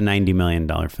 But it's a $90 million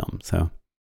film, so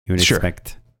you would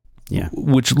expect. Yeah.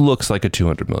 Which looks like a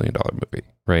 $200 million movie,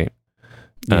 right?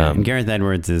 Yeah, and Gareth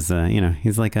Edwards is,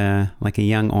 he's like a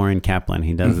young Oren Kaplan.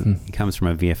 He comes from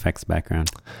a VFX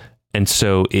background. And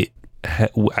so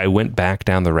I went back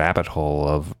down the rabbit hole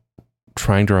of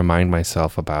trying to remind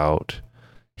myself about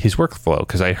his workflow,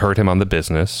 because I heard him on The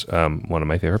Business, one of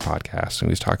my favorite podcasts, and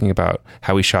he was talking about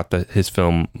how he shot his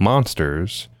film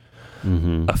Monsters,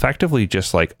 effectively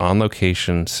just like on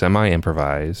location,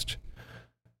 semi-improvised,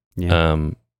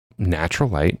 natural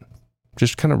light,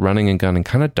 just kind of running and gunning,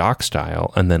 kind of doc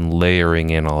style, and then layering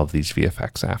in all of these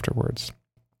VFX afterwards.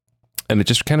 And it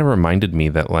just kind of reminded me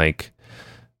that like,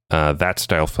 that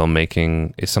style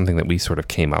filmmaking is something that we sort of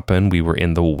came up in. We were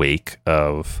in the wake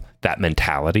of that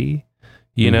mentality,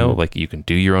 you know, like you can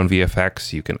do your own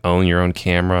VFX, you can own your own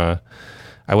camera.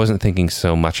 I wasn't thinking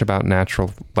so much about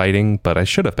natural lighting, but I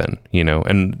should have been, you know,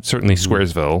 and certainly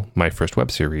Squaresville, my first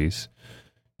web series,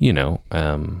 you know,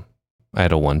 I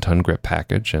had a 1-ton grip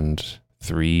package and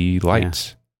 3 lights.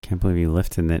 Yeah. Can't believe you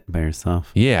lifted it by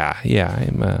yourself. Yeah.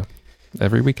 I'm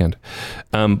every weekend.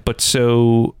 But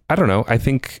so I don't know. I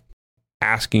think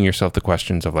asking yourself the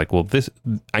questions of like, well,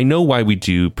 I know why we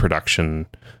do production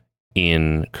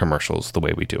in commercials the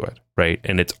way we do it, right?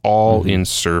 And it's all in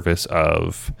service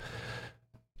of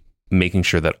making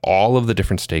sure that all of the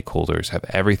different stakeholders have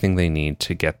everything they need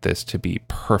to get this to be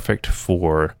perfect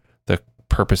for the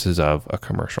purposes of a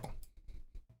commercial.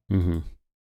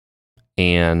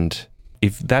 And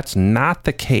if that's not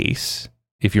the case,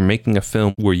 if you're making a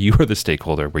film where you are the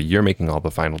stakeholder, where you're making all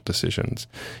the final decisions,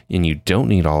 and you don't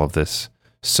need all of this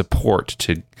support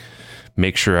to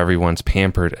make sure everyone's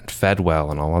pampered and fed well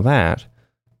and all of that,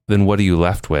 then what are you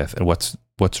left with? And what's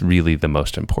really the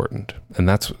most important? And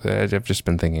that's, I've just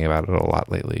been thinking about it a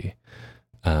lot lately,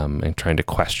 and trying to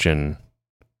question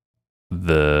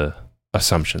the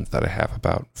assumptions that I have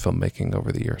about filmmaking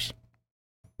over the years.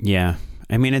 Yeah.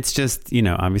 I mean, it's just, you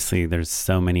know, obviously there's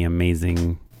so many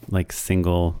amazing, like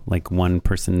single, like one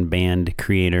person band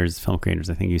creators, film creators.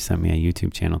 I think you sent me a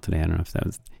YouTube channel today. I don't know if that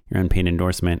was your unpaid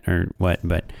endorsement or what,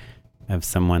 but of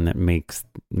someone that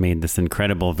made this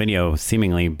incredible video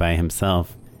seemingly by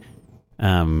himself.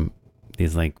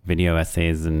 These like video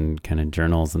essays and kind of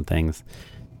journals and things.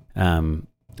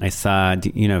 I saw,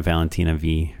 you know, Valentina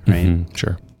V, right?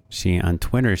 Sure. She on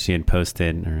Twitter, she had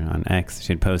posted, or on X,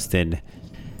 she had posted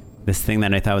this thing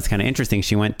that I thought was kind of interesting.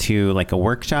 She went to like a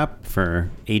workshop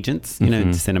for agents, you know,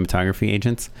 cinematography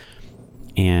agents.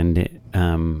 And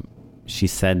she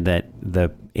said that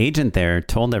the agent there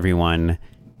told everyone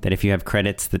that if you have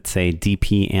credits that say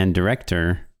DP and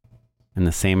director in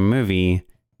the same movie,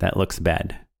 that looks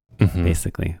bad,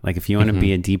 basically. Like if you want to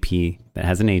be a DP that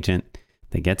has an agent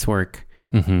that gets work,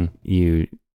 you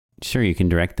can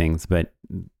direct things, but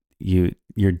your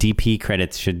DP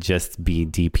credits should just be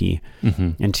DP.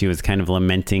 And she was kind of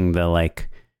lamenting the like,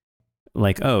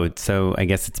 oh, so I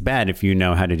guess it's bad if you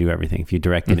know how to do everything, if you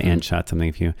directed and shot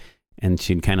something, and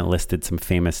she'd kind of listed some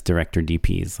famous director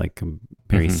DPs like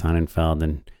Barry Sonnenfeld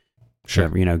and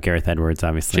you know, Gareth Edwards,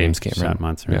 obviously, James Cameron, shot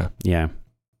Monster. Yeah.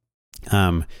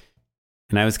 And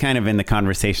I was kind of in the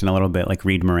conversation a little bit like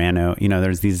Reed Morano, you know,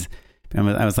 there's these,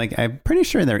 I was like, I'm pretty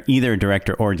sure they're either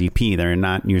director or DP. They're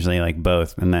not usually like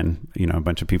both. And then, you know, a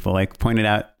bunch of people like pointed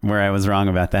out where I was wrong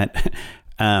about that.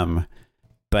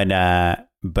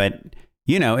 But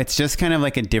you know, it's just kind of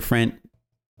like a different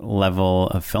level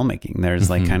of filmmaking. There's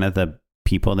like kind of the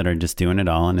people that are just doing it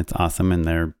all, and it's awesome. And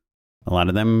a lot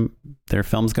of them, their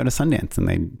films go to Sundance and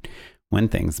they win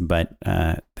things. But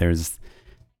there's,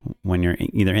 when you're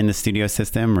either in the studio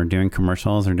system or doing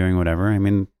commercials or doing whatever, I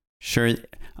mean, sure,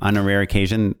 on a rare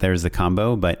occasion, there's a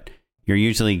combo, but you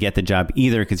usually get the job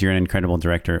either because you're an incredible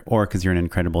director or because you're an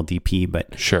incredible DP,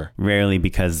 but rarely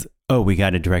because, oh, we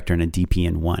got a director and a DP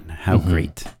in one. How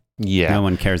great. Yeah. No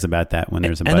one cares about that when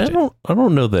there's a budget. And I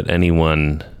don't know that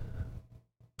anyone,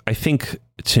 I think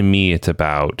to me, it's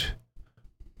about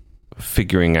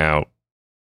figuring out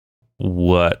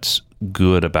what's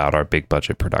good about our big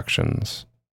budget productions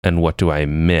and what do I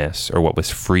miss, or what was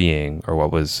freeing, or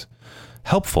what was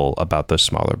helpful about those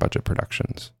smaller budget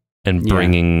productions, and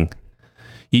bringing,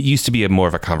 it used to be more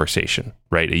of a conversation,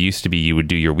 right? It used to be you would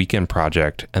do your weekend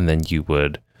project and then you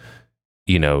would,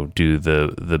 you know, do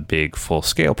the big full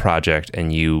scale project,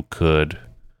 and you could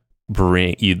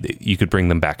bring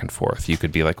them back and forth. You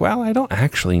could be like, well, I don't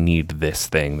actually need this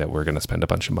thing that we're going to spend a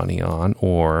bunch of money on,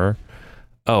 or,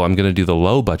 oh, I'm going to do the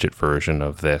low budget version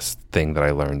of this thing that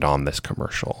I learned on this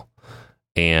commercial.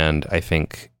 And I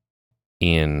think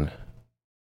in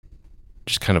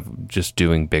just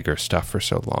doing bigger stuff for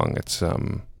so long, it's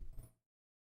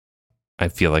I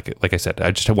feel like I said,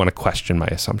 I just want to question my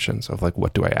assumptions of like,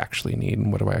 what do I actually need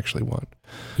and what do I actually want?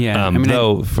 Yeah. I mean,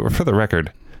 though, for the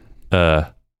record,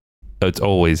 it's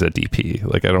always a DP.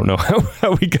 Like, I don't know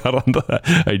how we got on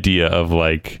the idea of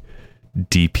like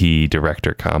DP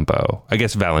director combo. I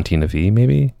guess Valentina V,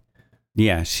 maybe.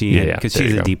 Yeah, because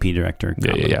she's a DP director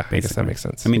combo. Yeah. I guess that makes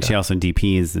sense. I mean, she also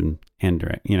DPs and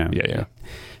direct. You know. Yeah.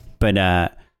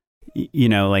 But you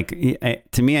know, like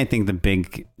to me, I think the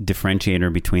big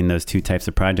differentiator between those two types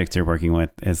of projects you're working with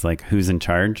is like who's in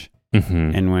charge.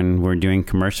 And when we're doing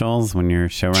commercials, when you're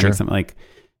showrunning something, like,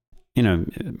 you know,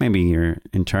 maybe you're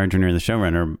in charge when you're the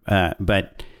showrunner,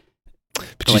 but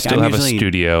But you still have a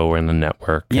studio and a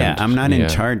network. Yeah, and, I'm not in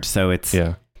charge, so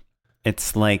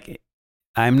it's like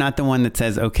I'm not the one that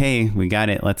says, okay, we got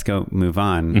it, let's go move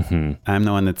on. Mm-hmm. I'm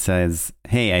the one that says,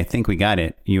 hey, I think we got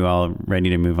it. You all ready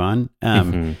to move on?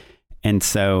 And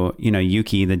so,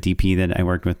 Yuki, the DP that I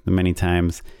worked with many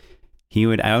times, I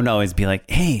would always be like,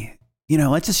 hey,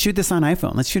 let's just shoot this on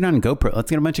iPhone. Let's shoot it on GoPro. Let's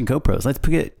get a bunch of GoPros. Let's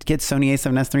get Sony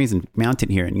A7S3s and mount it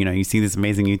here. And, you see these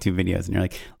amazing YouTube videos and you're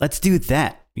like, let's do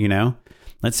that,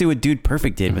 Let's see what Dude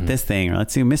Perfect did with this thing. Or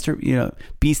let's see Mr.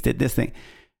 Beast did this thing.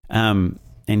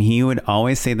 And he would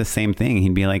always say the same thing.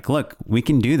 He'd be like, look, we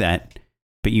can do that,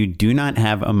 but you do not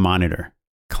have a monitor.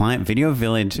 Client Video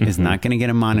Village is not going to get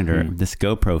a monitor of this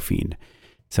GoPro feed.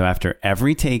 So after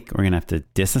every take, we're going to have to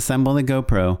disassemble the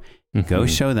GoPro, go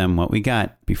show them what we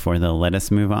got before they'll let us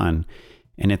move on.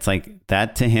 And it's like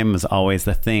that to him is always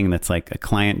the thing that's like a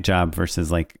client job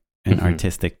versus like an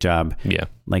artistic job. Yeah.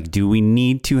 Like, do we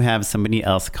need to have somebody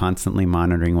else constantly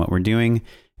monitoring what we're doing?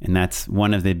 And that's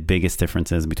one of the biggest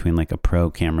differences between like a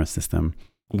pro camera system.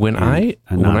 When I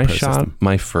shot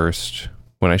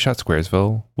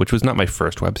Squaresville, which was not my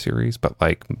first web series, but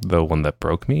like the one that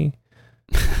broke me,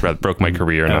 broke my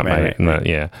career, I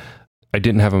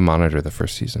didn't have a monitor the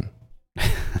first season.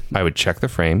 I would check the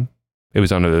frame. It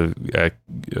was on a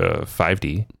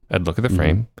 5D. I'd look at the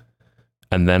frame,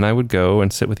 and then I would go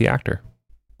and sit with the actor.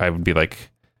 I would be like,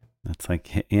 that's like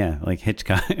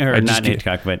Hitchcock, or not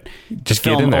Hitchcock, but just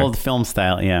old film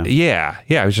style. Yeah.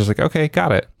 I was just like, okay,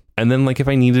 got it. And then like if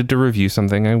I needed to review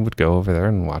something, I would go over there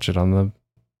and watch it on the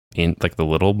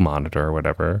little monitor or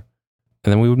whatever,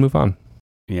 and then we would move on.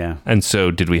 Yeah. And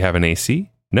so, did we have an AC?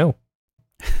 No.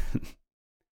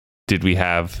 Did we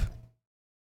have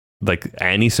like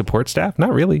any support staff?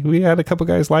 Not really. We had a couple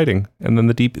guys lighting, and then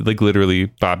the DP, like literally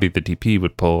Bobby, the DP,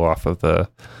 would pull off of the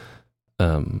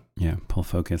pull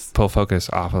focus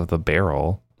off of the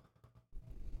barrel.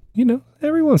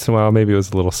 Every once in a while, maybe it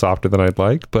was a little softer than I'd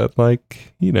like, but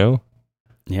like,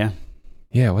 yeah,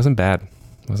 it wasn't bad.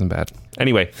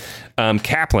 Anyway,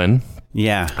 Kaplan.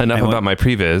 Yeah. Enough about my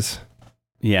previs.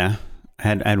 Yeah. I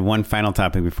had one final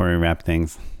topic before we wrap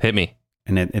things. Hit me.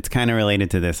 And it's kind of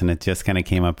related to this, and it just kind of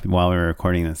came up while we were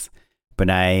recording this. But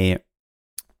I'm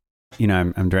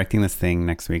directing this thing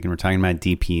next week, and we're talking about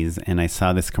DPs, and I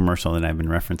saw this commercial that I've been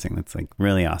referencing that's like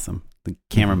really awesome. The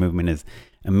camera movement is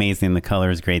amazing. The color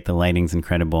is great. The lighting's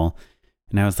incredible.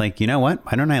 And I was like, you know what?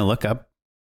 Why don't I look up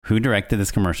who directed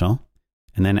this commercial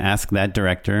and then ask that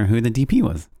director who the DP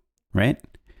was, right?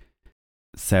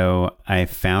 So I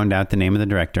found out the name of the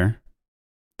director.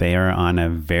 They are on a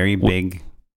very big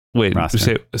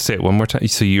roster. Say it one more time.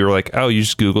 So you were like, oh, you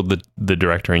just Googled the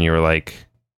director, and you were like,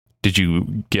 did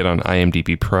you get on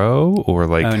IMDb Pro, or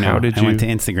like, how did you? I went to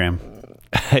Instagram.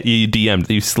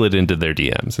 You slid into their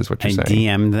DMs is what you're saying.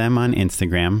 I DM'd them on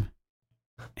Instagram,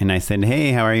 and I said,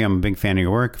 hey, how are you? I'm a big fan of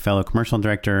your work, fellow commercial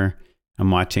director.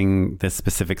 I'm watching this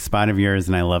specific spot of yours,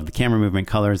 and I love the camera movement,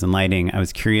 colors, and lighting. I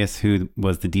was curious who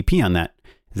was the DP on that.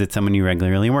 Is it someone you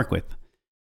regularly work with?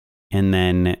 And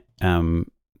then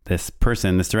this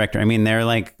director, I mean, they're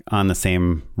like on the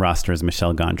same roster as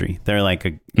Michel Gondry. They're like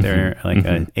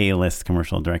an A-list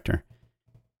commercial director.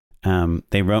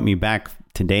 They wrote me back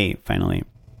today, finally.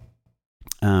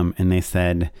 And they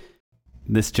said,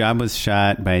 this job was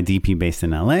shot by a DP based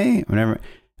in LA, whatever.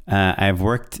 I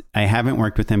haven't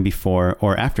worked with him before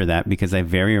or after that because I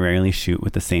very rarely shoot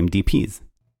with the same DPs.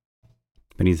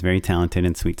 But he's very talented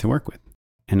and sweet to work with.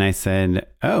 And I said,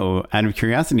 oh, out of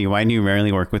curiosity, why do you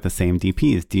rarely work with the same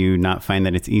DPs? Do you not find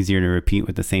that it's easier to repeat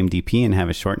with the same DP and have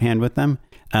a shorthand with them?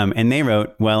 And they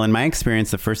wrote, well, in my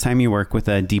experience, the first time you work with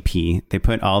a DP, they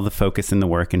put all the focus in the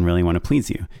work and really want to please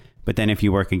you. But then if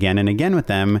you work again and again with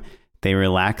them, they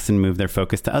relax and move their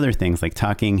focus to other things like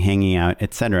talking, hanging out,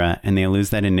 etc. And they lose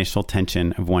that initial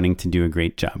tension of wanting to do a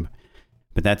great job.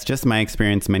 But that's just my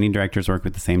experience. Many directors work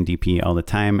with the same DP all the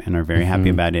time and are very happy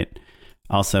about it.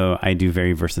 Also, I do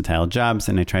very versatile jobs,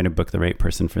 and I try to book the right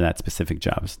person for that specific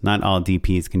jobs. Not all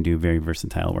DPs can do very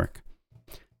versatile work.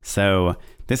 So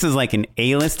this is like an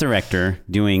A-list director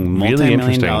doing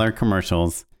multi-million-dollar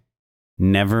commercials,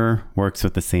 never works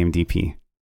with the same DP.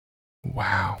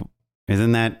 Wow.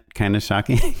 Isn't that kind of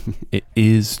shocking? It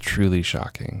is truly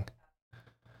shocking.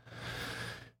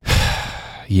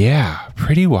 Yeah,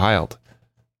 pretty wild.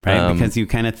 Right? Because you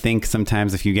kind of think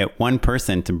sometimes if you get one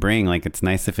person to bring, like, it's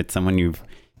nice if it's someone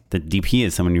the DP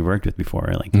is someone you've worked with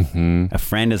before, or like a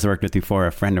friend has worked with before,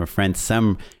 a friend of a friend,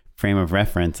 some frame of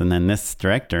reference. And then this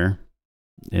director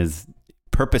is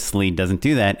purposely doesn't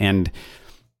do that. And,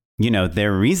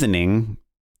 their reasoning,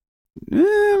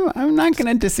 I'm not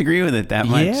going to disagree with it that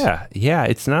much. Yeah.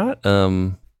 It's not,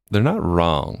 they're not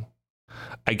wrong.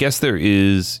 I guess there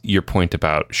is your point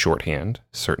about shorthand,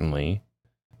 certainly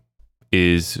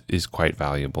is quite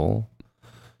valuable.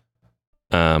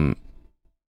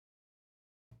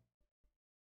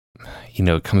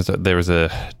 It comes up,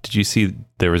 did you see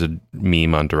there was a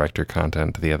meme on director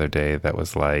content the other day that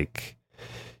was like,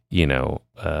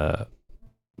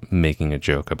 making a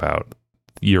joke about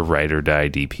your ride or die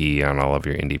DP on all of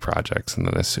your indie projects, and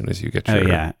then as soon as you get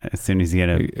your as soon as you get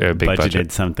a big budgeted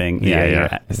budget. Something, you're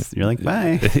like,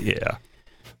 bye.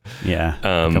 yeah.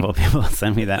 A couple of people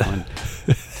send me that one.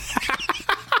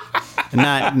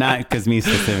 Not because me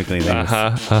specifically. They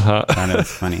thought it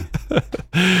was funny.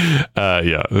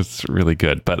 Yeah, it's really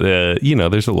good. But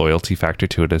there's a loyalty factor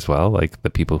to it as well. Like the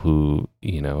people who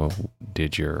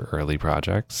did your early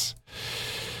projects.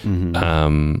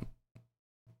 Mm-hmm.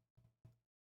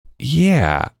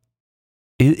 Yeah,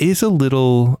 it is a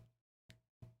little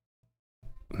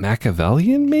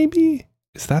Machiavellian. Maybe,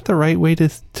 is that the right way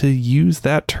to use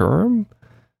that term?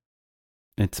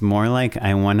 It's more like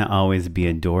I want to always be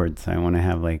adored, so I want to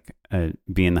have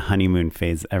be in the honeymoon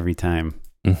phase every time.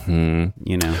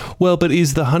 Mm-hmm. Well, but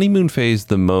is the honeymoon phase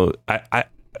the most?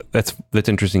 That's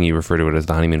interesting. You refer to it as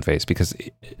the honeymoon phase because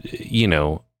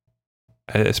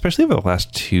especially over the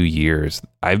last 2 years,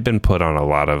 I've been put on a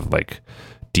lot of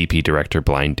DP director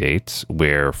blind dates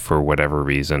where, for whatever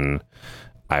reason,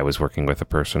 I was working with a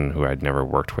person who I'd never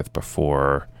worked with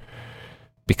before.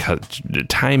 Because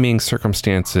timing,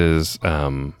 circumstances,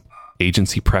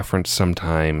 agency preference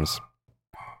sometimes.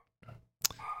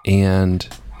 And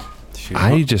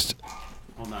I just...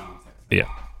 Hold on 1 second. Yeah.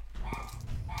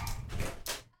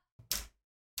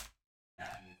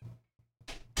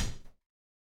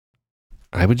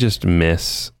 I would just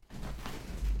miss...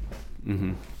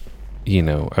 Mm-hmm.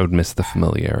 I would miss the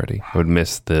familiarity. I would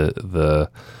miss the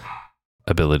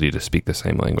ability to speak the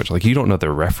same language. You don't know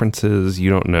their references. You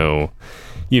don't know...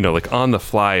 on the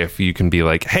fly, if you can be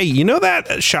like, hey,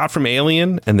 that shot from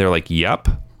Alien? And they're like, yep,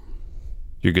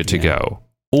 you're good to go.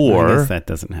 Or I guess that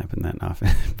doesn't happen that often.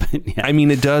 But yeah. I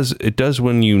mean, it does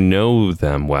when you know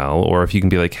them well, or if you can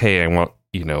be like, hey, I want,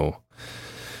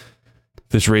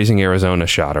 this Raising Arizona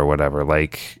shot or whatever,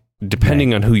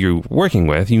 depending on who you're working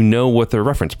with, what their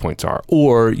reference points are,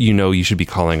 or, you should be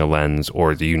calling a lens,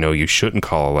 or you shouldn't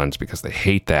call a lens because they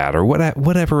hate that, or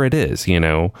whatever it is,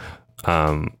 You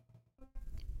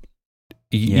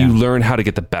learn how to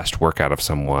get the best work out of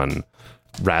someone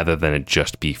rather than it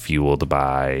just be fueled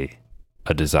by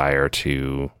a desire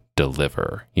to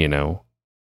deliver,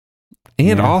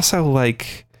 And also, I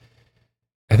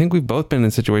think we've both been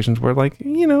in situations where,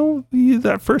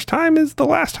 that first time is the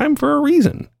last time for a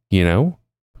reason,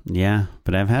 Yeah,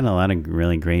 but I've had a lot of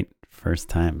really great first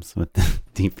times with the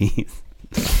DPs.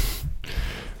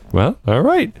 Well, all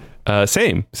right.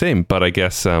 Same. But I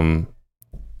guess, isn't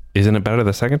it better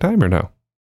the second time or no?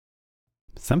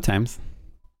 Sometimes.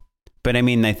 But I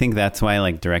mean, I think that's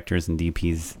why directors and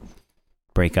DPs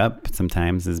break up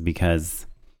sometimes, is because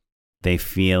they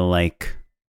feel like,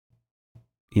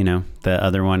 the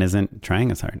other one isn't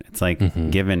trying as hard. It's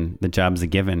given, the job's a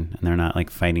given, and they're not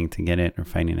fighting to get it or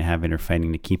fighting to have it or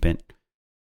fighting to keep it.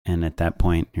 And at that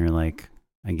point, you're like,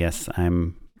 I guess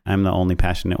I'm the only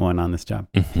passionate one on this job,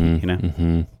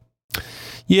 Mm-hmm.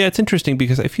 Yeah, it's interesting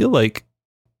because I feel like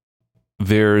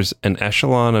there's an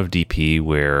echelon of DP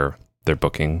where they're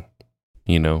booking,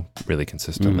 really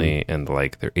consistently, and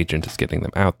their agent is getting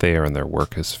them out there and their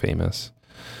work is famous.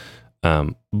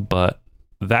 But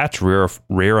that's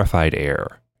rarefied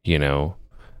air,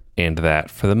 and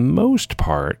that for the most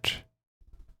part,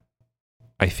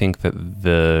 I think that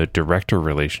the director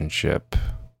relationship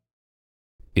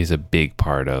is a big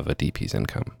part of a DP's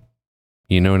income.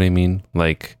 You know what I mean?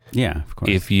 Yeah, of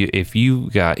course. If you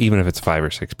got, even if it's 5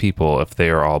 or 6 people, if they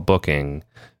are all booking,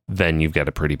 then you've got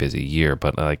a pretty busy year.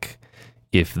 But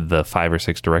if the 5 or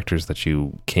 6 directors that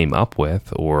you came up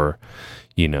with, or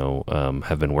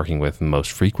have been working with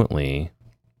most frequently,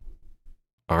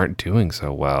 aren't doing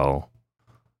so well.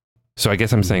 So I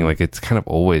guess I'm saying it's kind of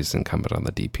always incumbent on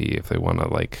the DP if they want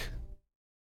to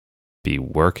be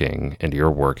working and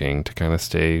you're working to kind of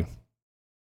stay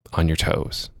on your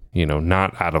toes.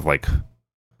 Not out of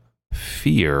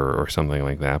fear or something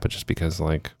like that, but just because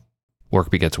work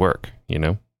begets work,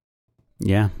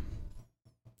 Yeah.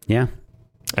 Yeah.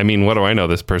 I mean, what do I know?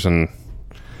 This person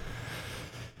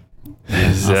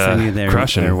is I'll send you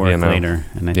crushing their work later,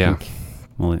 and I think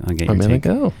I'll get your take.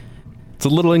 Go. It's a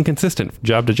little inconsistent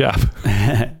job to job.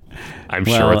 I'm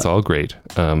sure it's all great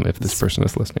if this person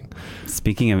is listening.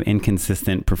 Speaking of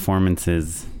inconsistent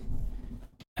performances,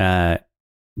 are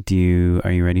you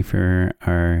ready for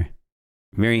our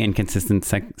very inconsistent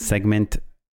segment,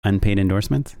 unpaid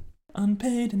endorsements?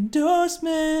 Unpaid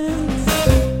endorsements.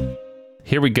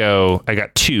 Here we go. I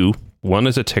got two. One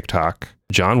is a TikTok.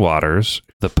 John Waters,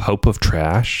 the Pope of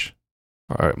Trash,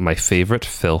 my favorite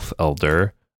filth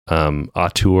elder,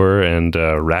 auteur and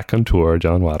raconteur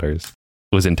John Waters,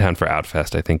 was in town for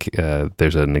Outfest. I think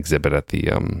there's an exhibit at the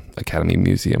Academy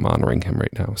Museum honoring him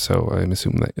right now. So I'm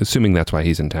assuming that's why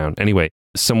he's in town. Anyway,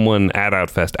 someone at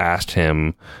Outfest asked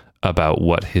him about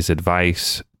what his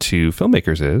advice to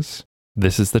filmmakers is.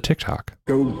 This is the TikTok.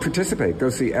 Go participate. Go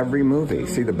see every movie.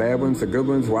 See the bad ones, the good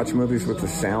ones. Watch movies with the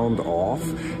sound off.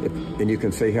 And you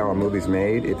can see how a movie's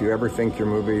made. If you ever think your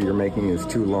movie you're making is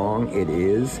too long, it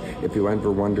is. If you ever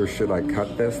wonder, should I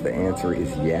cut this? The answer is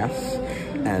yes.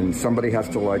 And somebody has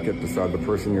to like it beside the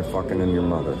person you're fucking and your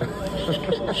mother.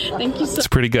 Thank you so much. It's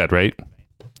pretty good, right?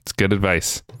 It's good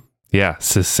advice. Yeah,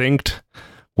 succinct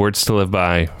words to live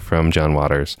by from John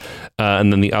Waters.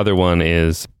 And then the other one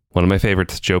is one of my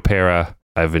favorites, Joe Pera.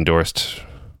 I've endorsed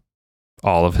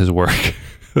all of his work,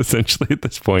 essentially, at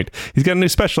this point. He's got a new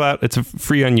special out. It's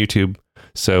free on YouTube.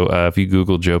 So if you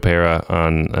Google Joe Pera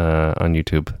on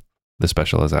YouTube, the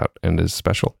special is out and is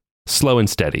special. Slow and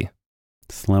steady.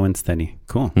 Slow and steady.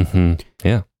 Cool. Mm-hmm.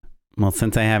 Yeah. Well,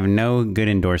 since I have no good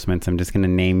endorsements, I'm just going to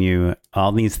name you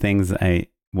all these things I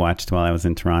watched while I was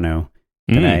in Toronto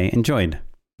that I enjoyed.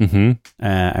 Mm-hmm.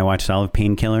 I watched all of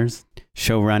Painkillers,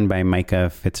 show run by Micah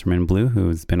Fitzgerald-Blue,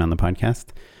 who's been on the podcast.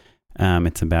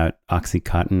 It's about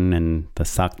Oxycontin and the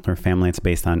Sackler family. It's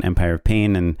based on Empire of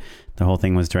Pain, and the whole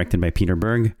thing was directed by Peter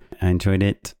Berg. I enjoyed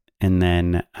it. And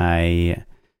then I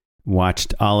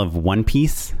watched all of One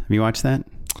Piece. Have you watched that?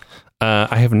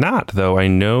 I have not, though. I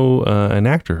know an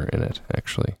actor in it,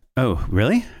 actually. Oh,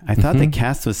 really? I thought the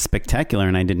cast was spectacular,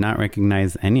 and I did not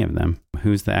recognize any of them.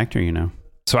 Who's the actor you know?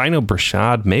 So I know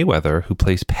Brashad Mayweather, who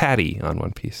plays Patty on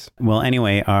One Piece. Well,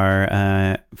 anyway,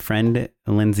 our friend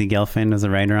Lindsay Gelfand was a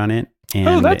writer on it.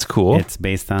 And that's cool. It's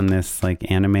based on this like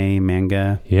anime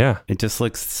manga. Yeah. It just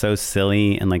looks so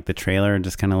silly, and like the trailer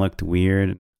just kind of looked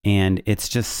weird. And it's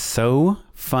just so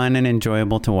fun and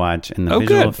enjoyable to watch. And the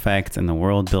visual effects and the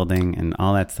world building and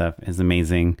all that stuff is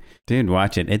amazing. Dude,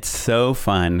 watch it. It's so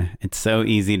fun. It's so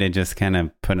easy to just kind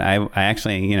of put... I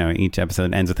actually, each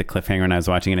episode ends with a cliffhanger, and I was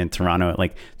watching it in Toronto at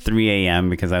like 3 a.m.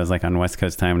 because I was like on West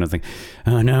Coast time, and I was like,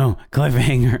 oh no,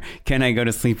 cliffhanger. Can I go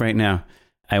to sleep right now?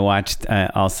 I watched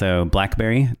also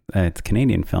Blackberry. It's a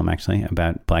Canadian film, actually,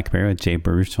 about Blackberry with Jay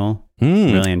Baruchel.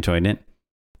 Really enjoyed it.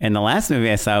 And the last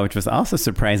movie I saw, which was also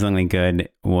surprisingly good,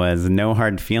 was No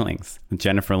Hard Feelings with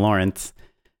Jennifer Lawrence.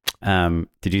 Did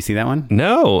you see that one?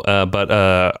 No, but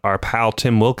our pal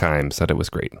Tim Wilkheim said it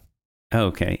was great.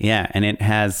 Okay, yeah. And it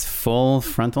has full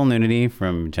frontal nudity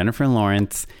from Jennifer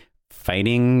Lawrence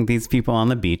fighting these people on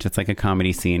the beach. It's like a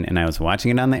comedy scene. And I was watching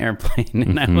it on the airplane,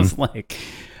 and I was like...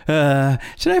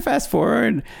 should I fast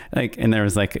forward? And there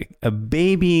was like a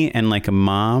baby and like a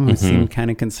mom who seemed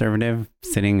kind of conservative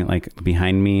sitting like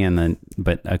behind me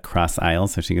but across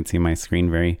aisles, so she could see my screen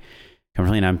very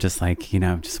comfortably. And I'm just like,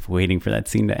 I'm just waiting for that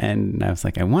scene to end. And I was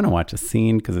like, I want to watch a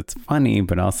scene because it's funny,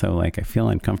 but also like I feel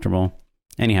uncomfortable.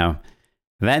 Anyhow,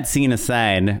 that scene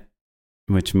aside,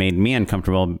 which made me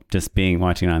uncomfortable just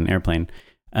watching it on an airplane.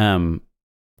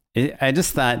 I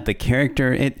just thought the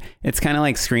character, it's kind of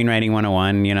like screenwriting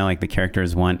 101, like the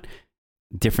characters want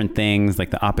different things, like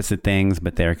the opposite things,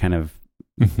 but they're kind of,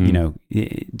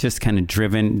 just kind of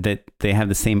driven that they have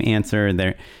the same answer.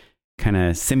 They're kind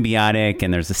of symbiotic,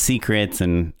 and there's the secrets,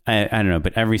 and I don't know,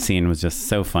 but every scene was just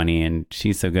so funny, and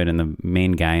she's so good. And the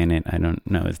main guy in it, I don't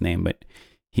know his name, but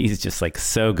he's just like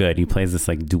so good. He plays this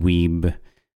like dweeb,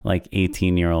 like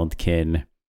 18-year-old kid.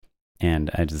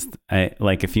 And I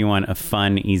like, if you want a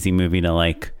fun, easy movie to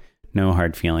like, no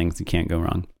hard feelings, you can't go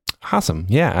wrong. Awesome.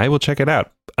 Yeah, I will check it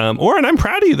out. Oren, I'm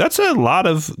proud of you. That's a lot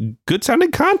of good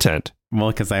sounding content. Well,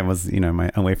 because I was,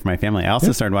 away from my family. I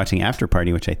also started watching After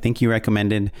Party, which I think you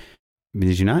recommended.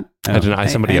 Did you not? I did not.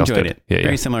 Somebody else enjoyed did. It. Yeah,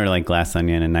 Very similar to like Glass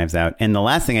Onion and Knives Out. And the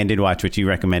last thing I did watch, which you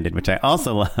recommended, which I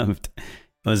also loved,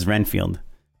 was Renfield.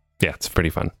 Yeah, it's pretty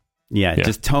fun. Yeah.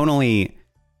 Just tonally...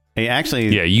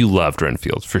 Yeah, you loved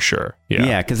Renfield for sure.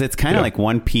 Yeah, because it's kind of like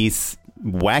One Piece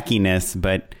wackiness,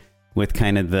 but with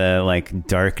kind of the like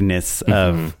darkness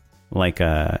of like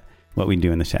What We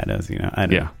Do in the Shadows. I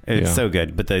don't know. It's so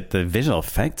good, but the visual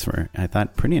effects were, I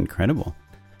thought, pretty incredible.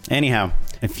 Anyhow,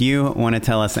 if you want to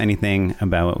tell us anything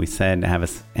about what we said, have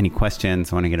us any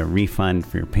questions, want to get a refund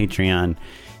for your Patreon,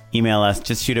 email us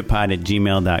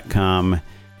justshootitpod@gmail.com.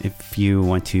 If you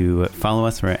want to follow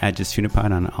us, we're at Just Shoot It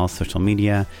Pod on all social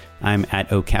media. I'm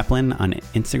at O Kaplan on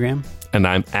Instagram. And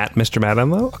I'm at Mr. Matt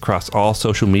Enlow across all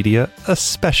social media,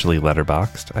 especially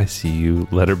Letterboxd. I see you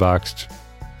Letterboxd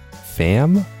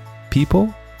fam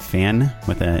people. Fan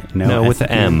with a No, with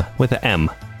the M. With the M.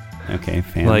 Okay,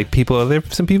 fan. Like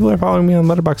some people are following me on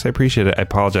Letterboxd. I appreciate it. I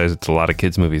apologize. It's a lot of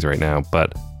kids movies right now,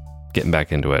 but getting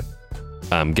back into it.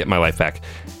 Getting my life back.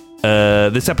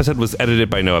 This episode was edited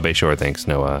by Noah Bayshore. Thanks,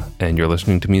 Noah. And you're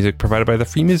listening to music provided by the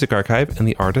Free Music Archive and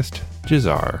the artist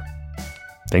Jazar.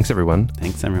 Thanks, everyone.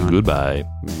 Thanks, everyone. Goodbye.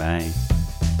 Bye.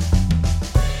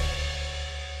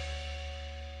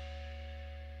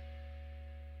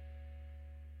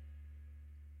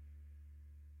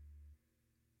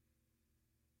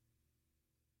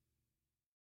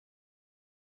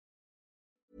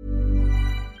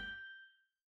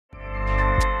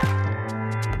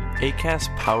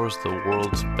 Acast powers the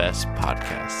world's best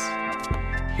podcasts.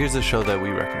 Here's a show that we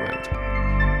recommend.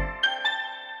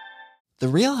 The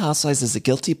Real Housewives is a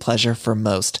guilty pleasure for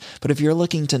most, but if you're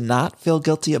looking to not feel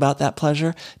guilty about that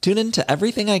pleasure, tune in to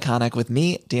Everything Iconic with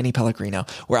me, Danny Pellegrino,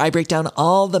 where I break down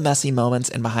all the messy moments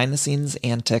and behind-the-scenes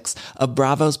antics of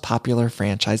Bravo's popular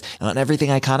franchise. And on Everything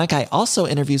Iconic, I also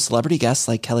interview celebrity guests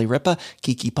like Kelly Ripa,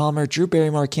 Keke Palmer, Drew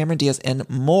Barrymore, Cameron Diaz, and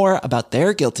more about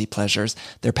their guilty pleasures,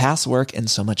 their past work, and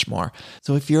so much more.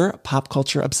 So if you're pop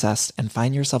culture obsessed and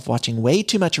find yourself watching way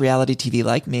too much reality TV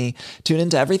like me, tune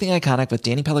into Everything Iconic with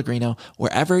Danny Pellegrino,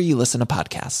 wherever you listen to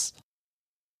podcasts.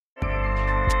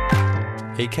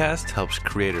 Acast helps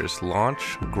creators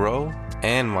launch, grow,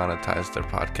 and monetize their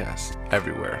podcasts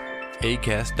everywhere.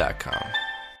 Acast.com.